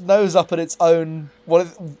sticks its nose up at its own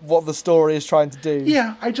what the story is trying to do.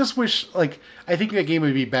 Yeah, I just wish I think the game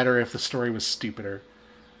would be better if the story was stupider.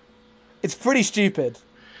 It's pretty stupid.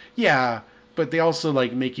 Yeah, but they also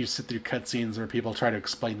make you sit through cutscenes where people try to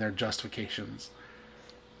explain their justifications.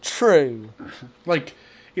 True.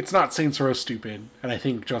 It's not Saints Row stupid, and I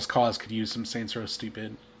think Just Cause could use some Saints Row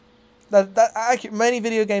stupid. Many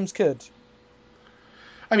video games could.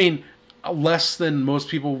 I mean, less than most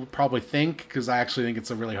people would probably think, because I actually think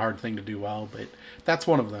it's a really hard thing to do well, but that's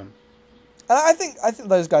one of them. And I think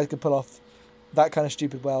those guys could pull off that kind of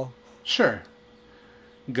stupid well. Sure.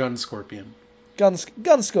 Gun Scorpion. Gun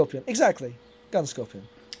Scorpion, exactly. Gun Scorpion.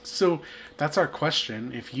 So that's our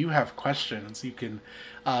question. If you have questions, you can.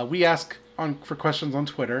 We ask for questions on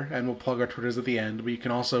Twitter, and we'll plug our Twitters at the end. But you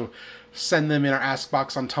can also send them in our Ask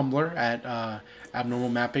box on Tumblr at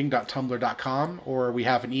abnormalmapping.tumblr.com, or we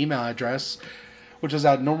have an email address, which is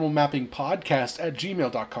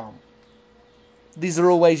abnormalmappingpodcast@gmail.com. These are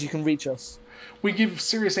all ways you can reach us. We give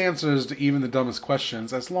serious answers to even the dumbest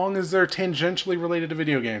questions, as long as they're tangentially related to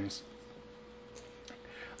video games.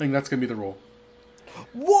 I think that's going to be the rule.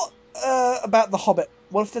 What about The Hobbit?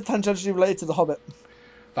 What if they're tangentially related to The Hobbit?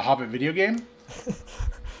 The Hobbit video game?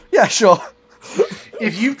 Yeah, sure.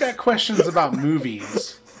 If you've got questions about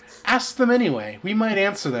movies, ask them anyway. We might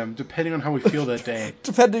answer them depending on how we feel that day.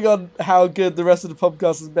 Depending on how good the rest of the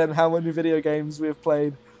podcast has been, how many video games we have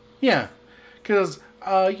played. Yeah, because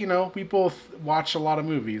we both watch a lot of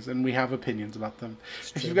movies and we have opinions about them.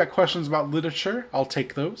 If you've got questions about literature, I'll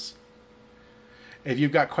take those. If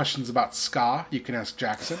you've got questions about ska, you can ask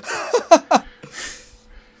Jackson. I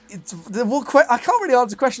can't really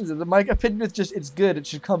answer questions. My opinion is just it's good. It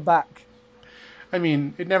should come back. I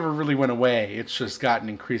mean, it never really went away. It's just gotten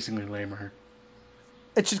increasingly lamer.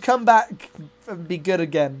 It should come back and be good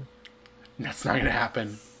again. That's not going to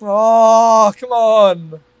happen. Oh, come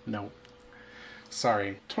on. No.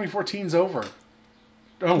 Sorry. 2014's over.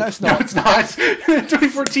 Oh, No, it's not. No, it's not.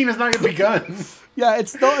 2014 has not yet begun. Yeah,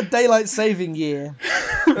 it's not a daylight saving year.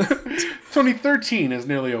 2013 is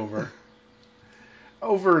nearly over.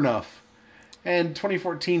 Over enough. And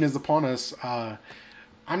 2014 is upon us.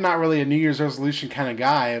 I'm not really a New Year's resolution kind of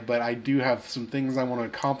guy, but I do have some things I want to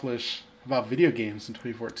accomplish about video games in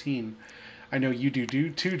 2014. I know you do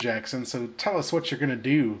too, Jackson, so tell us what you're going to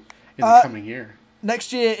do in the coming year.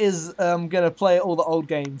 Next year is going to play all the old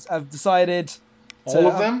games. I've decided... All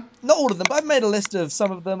of them? Not all of them, but I've made a list of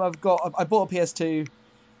some of them. I bought a PS2.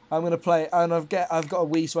 I'm going to play... And I've got a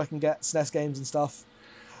Wii so I can get SNES games and stuff.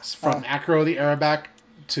 From Acro the Arabac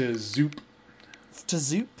to Zoop. To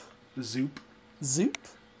Zoop? Zoop. Zoop?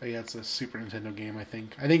 Oh, yeah, it's a Super Nintendo game, I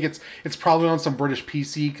think. I think it's probably on some British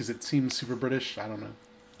PC because it seems super British. I don't know.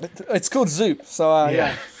 It's called Zoop, so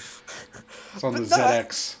yeah. It's on the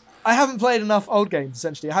ZX. I haven't played enough old games,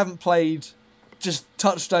 essentially. I haven't played just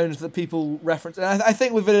touchstones that people reference. And I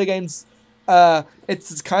think with video games,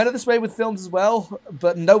 it's kind of this way with films as well,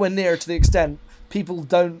 but nowhere near to the extent people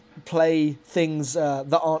don't play things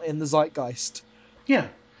that aren't in the zeitgeist. Yeah.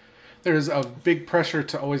 There's a big pressure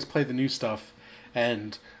to always play the new stuff,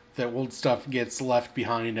 and the old stuff gets left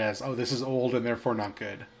behind as, oh, this is old and therefore not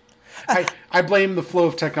good. I blame the flow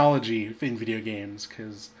of technology in video games,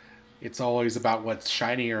 because it's always about what's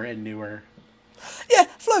shinier and newer. Yeah,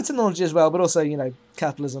 flow of technology as well, but also,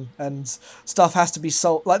 capitalism and stuff has to be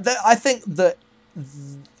sold. I think that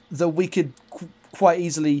we could quite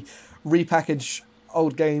easily repackage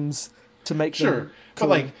old games to make them cool.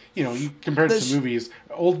 But you compare it to movies,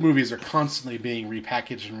 old movies are constantly being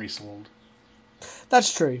repackaged and resold.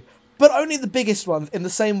 That's true. But only the biggest ones, in the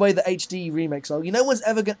same way that HD remakes are. No one's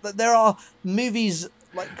ever there are movies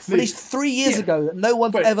released 3 years ago that no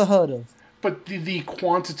one's ever heard of. But the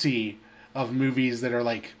quantity of movies that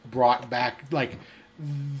are brought back,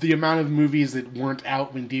 the amount of movies that weren't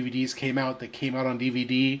out when DVDs came out that came out on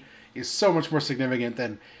DVD is so much more significant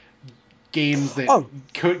than games that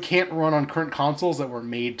can't run on current consoles that were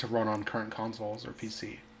made to run on current consoles or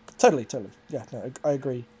PC. Totally. Yeah, no, I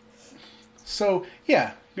agree. So,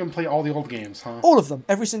 yeah, you're going to play all the old games, huh? All of them,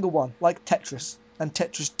 every single one, like Tetris and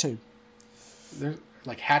Tetris 2. There's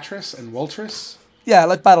Hatris and Weltris? Yeah,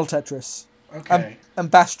 like Battle Tetris. Okay. And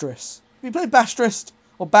Bastris. Have you played Bastris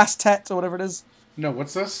or Bastet or whatever it is? No,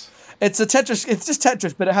 what's this? It's a Tetris. It's just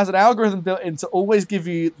Tetris, but it has an algorithm built in to always give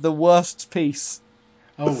you the worst piece.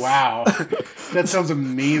 Oh wow, that sounds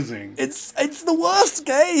amazing. It's the worst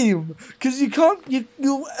game because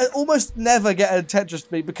you almost never get a Tetris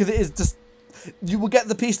beat because it is just you will get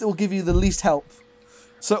the piece that will give you the least help.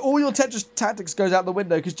 So all your Tetris tactics goes out the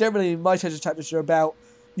window because generally my Tetris tactics are about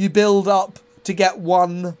you build up to get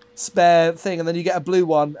one spare thing and then you get a blue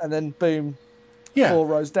one and then boom, 4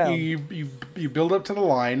 rows down. You build up to the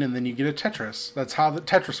line and then you get a Tetris. That's how the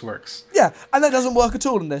Tetris works. Yeah, and that doesn't work at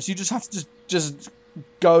all in this. You just have to just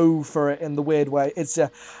go for it in the weird way. It's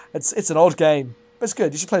an odd game, but it's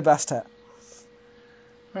good. You should play Bastet.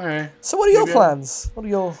 Okay. So what are your plans? What are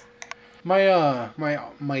your... My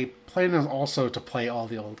plan is also to play all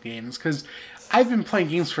the old games because I've been playing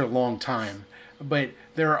games for a long time. but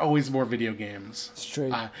there are always more video games. It's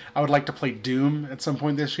true. I would like to play Doom at some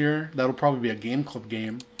point this year. That'll probably be a Game Club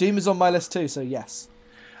game. Doom is on my list too, so yes.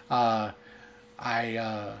 Uh,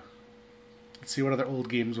 let's see what other old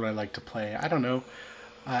games would I like to play. I don't know.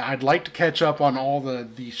 I'd like to catch up on all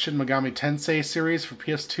the Shin Megami Tensei series for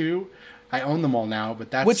PS2. I own them all now,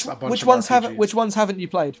 but that's a bunch which of ones RPGs. which ones haven't you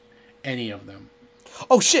played? Any of them.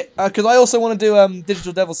 Oh shit! Because I also want to do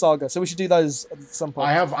Digital Devil Saga, so we should do those at some point.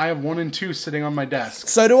 I have 1 and 2 sitting on my desk.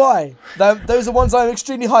 So do I. Those are ones I'm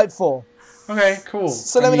extremely hyped for. Okay, cool.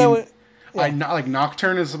 So let me know. Yeah. Like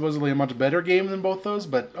Nocturne is supposedly a much better game than both those,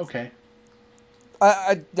 but okay.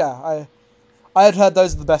 I had heard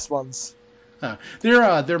those are the best ones.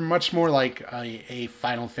 They're much more like a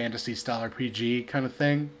Final Fantasy style RPG kind of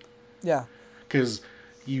thing. Yeah. Because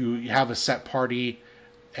you have a set party,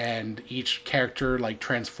 and each character like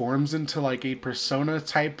transforms into like a persona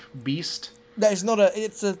type beast. It's not a.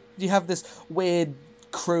 It's a. You have this weird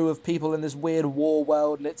crew of people in this weird war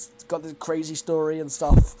world, and it's got this crazy story and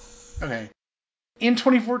stuff. Okay. In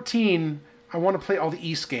 2014, I want to play all the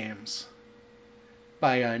Ys games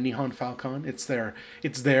by Nihon Falcon. It's their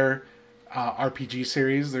RPG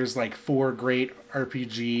series. There's like 4 great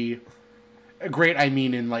RPG. Great, I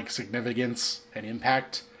mean in like significance and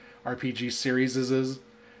impact RPG series is.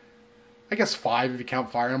 I guess 5 if you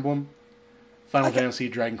count Fire Emblem. Final Fantasy,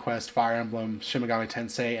 Dragon Quest, Fire Emblem, Shin Megami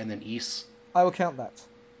Tensei, and then Ys. I will count that.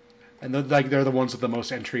 And they're the ones with the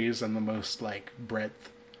most entries and the most like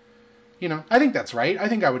breadth. You know, I think that's right. I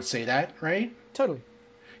think I would say that, right? Totally.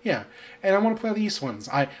 Yeah, and I want to play the Ys ones.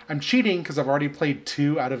 I'm cheating because I've already played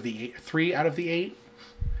 3 out of the 8.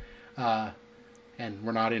 And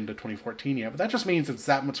we're not into 2014 yet, but that just means it's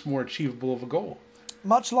that much more achievable of a goal.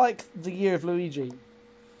 Much like the year of Luigi.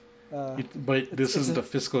 But this isn't a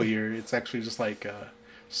fiscal year. It's actually just like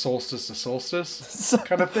solstice to solstice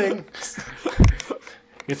kind of thing.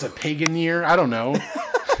 It's a pagan year. I don't know.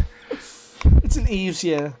 It's an Eve's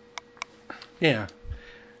year. Yeah.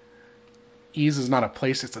 Ys is not a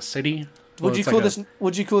place; it's a city. Would you call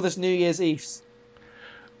this New Year's Eve's?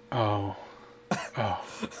 Oh.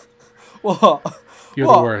 What? You're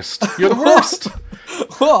the worst. You're the worst.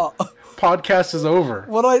 What? Podcast is over.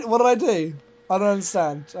 What did I do? I don't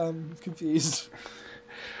understand. I'm confused.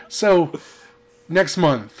 So, next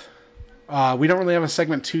month, we don't really have a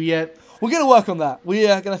segment 2 yet. We're going to work on that. We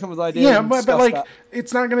are going to come with ideas. Yeah, and but like, that.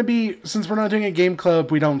 It's not going to be, since we're not doing a game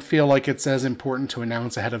club, we don't feel like it's as important to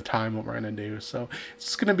announce ahead of time what we're going to do. So it's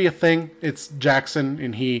just going to be a thing. It's Jackson,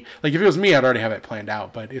 and like, if it was me, I'd already have it planned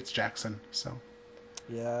out, but it's Jackson, so.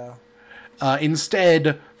 Yeah.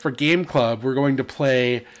 Instead, for game club, we're going to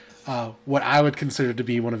play what I would consider to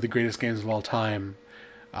be one of the greatest games of all time.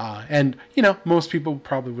 And, you know, most people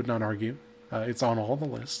probably would not argue. It's on all the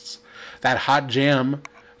lists. That Hot Jam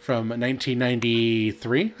from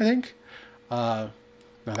 1993, I think. No,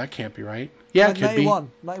 that can't be right. Yeah, it could 91,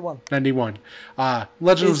 be. 91. 91.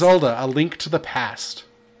 Legend of Zelda, A Link to the Past.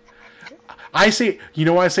 You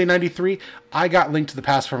know why I say 93? I got Link to the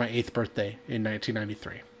Past for my 8th birthday in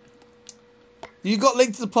 1993. You got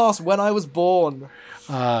Link to the Past when I was born.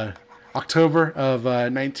 October of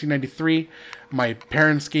 1993. My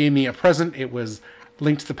parents gave me a present. It was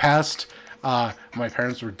Link to the Past. My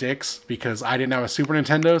parents were dicks because I didn't have a Super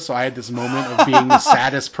Nintendo, so I had this moment of being the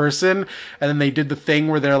saddest person. And then they did the thing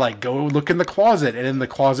where they're like, go look in the closet. And in the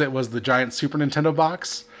closet was the giant Super Nintendo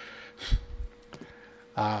box.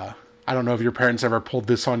 I don't know if your parents ever pulled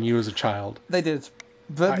this on you as a child. They did.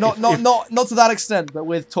 But not to that extent, but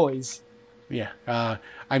with toys. Yeah.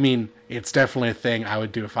 I mean, it's definitely a thing I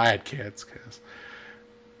would do if I had kids, because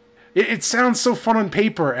it sounds so fun on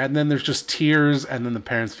paper, and then there's just tears, and then the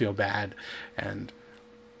parents feel bad. And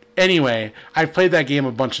anyway, I've played that game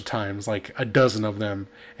a bunch of times, like a dozen of them,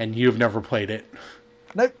 and you've never played it.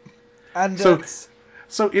 Nope. And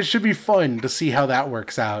so it should be fun to see how that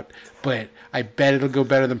works out. But I bet it'll go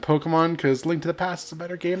better than Pokemon, because Link to the Past is a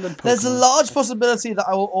better game than Pokemon. There's a large possibility that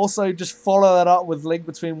I will also just follow that up with Link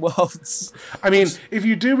Between Worlds. I mean, if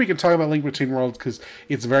you do, we can talk about Link Between Worlds, because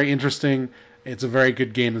it's very interesting. It's a very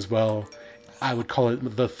good game as well. I would call it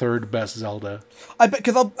the 3rd best Zelda. I bet,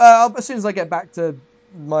 because as soon as I get back to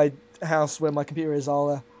my house where my computer is,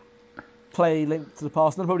 I'll play Link to the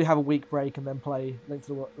Past, and then probably have a week break and then play Link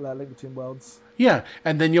Between Worlds. Yeah,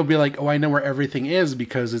 and then you'll be like, oh, I know where everything is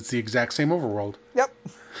because it's the exact same overworld. Yep.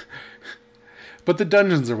 But the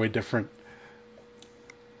dungeons are way different.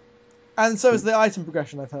 And so is the item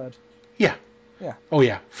progression, I've heard. Yeah. Yeah. Oh,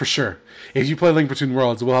 yeah, for sure. If you play Link Between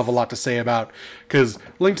Worlds, we'll have a lot to say about, because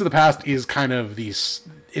Link to the Past is kind of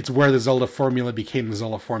it's where the Zelda formula became the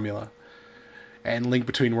Zelda formula. And Link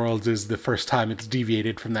Between Worlds is the first time it's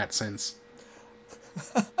deviated from that sense.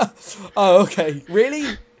 Oh, okay.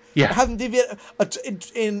 Really? Yeah. Haven't deviated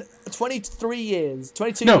in 23 years,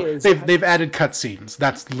 22 No, years. they've added cutscenes.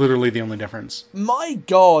 That's literally the only difference. My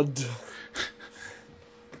God.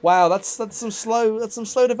 Wow, that's some slow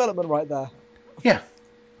development right there. Yeah.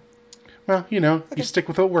 Well, you Okay. stick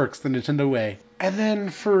with what works, the Nintendo way. And then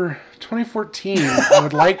for 2014, I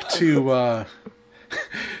would like to.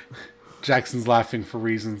 Jackson's laughing for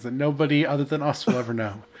reasons that nobody other than us will ever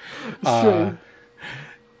know. It's Uh, true.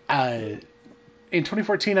 uh, in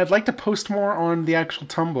 2014, I'd like to post more on the actual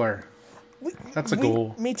Tumblr. That's a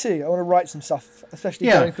goal. Me too. I want to write some stuff, especially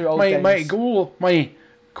Yeah, going through old my games. goal, my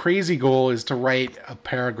crazy goal is to write a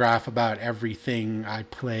paragraph about everything I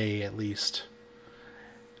play at least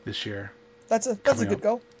this year That's a coming good up.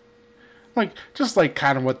 goal. Like just like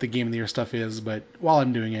kind of what the game of the year stuff is, but while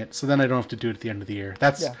I'm doing it, so then I don't have to do it at the end of the year.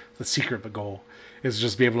 That's Yeah. the secret of the goal, is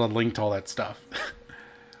just be able to link to all that stuff.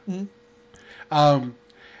 Hmm. um,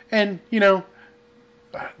 and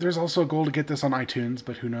there's also a goal to get this on iTunes,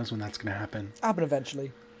 but who knows when that's going to happen. Happen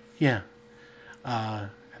eventually. Yeah, and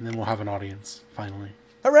then we'll have an audience finally.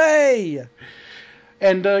 Hooray!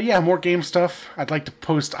 And yeah, more game stuff. I'd like to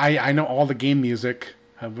post. I know all the game music.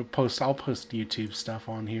 I'll post YouTube stuff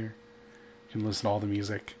on here. You can listen to all the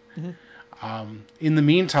music. Hmm. In the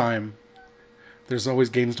meantime, there's always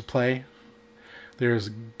games to play. There's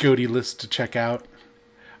GOTY list to check out.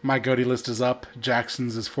 My GOTY list is up.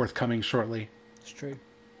 Jackson's is forthcoming shortly. It's true.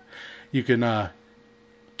 You can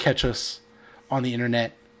catch us on the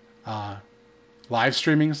internet, live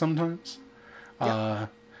streaming sometimes. Yep.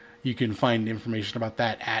 You can find information about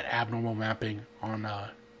that at Abnormal Mapping on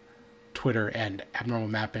Twitter and Abnormal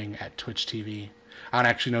Mapping at Twitch TV. I don't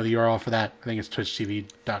actually know the URL for that. I think it's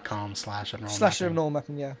twitchtv.com/abnormal Slash of mapping. normal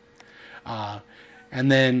mapping. Yeah. Uh,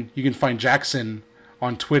 and then you can find Jackson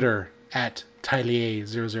on Twitter at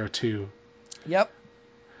Tylier002. Yep.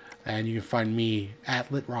 And you can find me at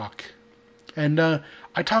LitRock. And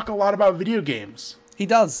I talk a lot about video games. He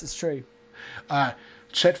does. It's true.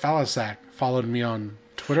 Chet Falisak followed me on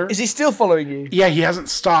Twitter. Is he still following you? Yeah, he hasn't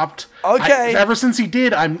stopped. Okay. Ever since he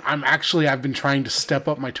did, I've been trying to step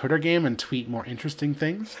up my Twitter game and tweet more interesting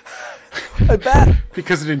things. I bet.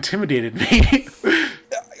 Because it intimidated me.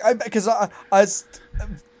 Because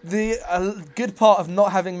the good part of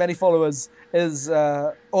not having many followers is,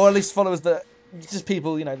 or at least followers that just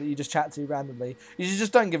people that you just chat to randomly. You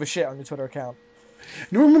just don't give a shit on your Twitter account.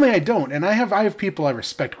 Normally I don't, and I have people I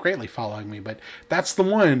respect greatly following me, but that's the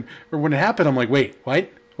one where when it happened, I'm like, wait,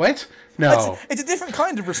 what? No. It's a different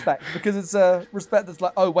kind of respect because it's a respect that's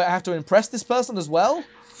like, oh wait, I have to impress this person as well.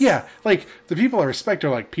 Yeah, like the people I respect are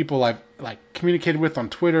like people I've like communicated with on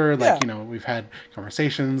Twitter. Yeah. Like we've had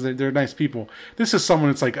conversations. They're nice people. This is someone.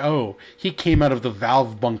 It's like, oh, he came out of the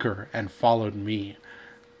Valve bunker and followed me.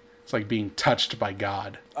 It's like being touched by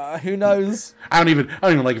God. Who knows? I don't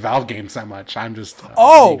even like Valve games that much. I'm just being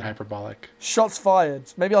Oh, hyperbolic. shots fired.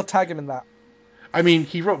 Maybe I'll tag him in that. I mean,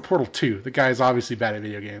 he wrote Portal 2. The guy is obviously bad at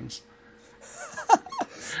video games.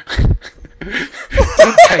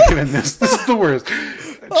 Don't tag him in this. This is the worst.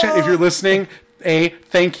 Chet, if you're listening, A,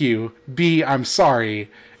 thank you. B, I'm sorry.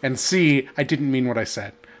 And C, I didn't mean what I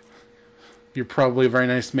said. You're probably a very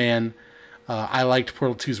nice man. I liked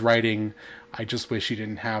Portal 2's writing. I just wish you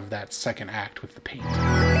didn't have that second act with the paint.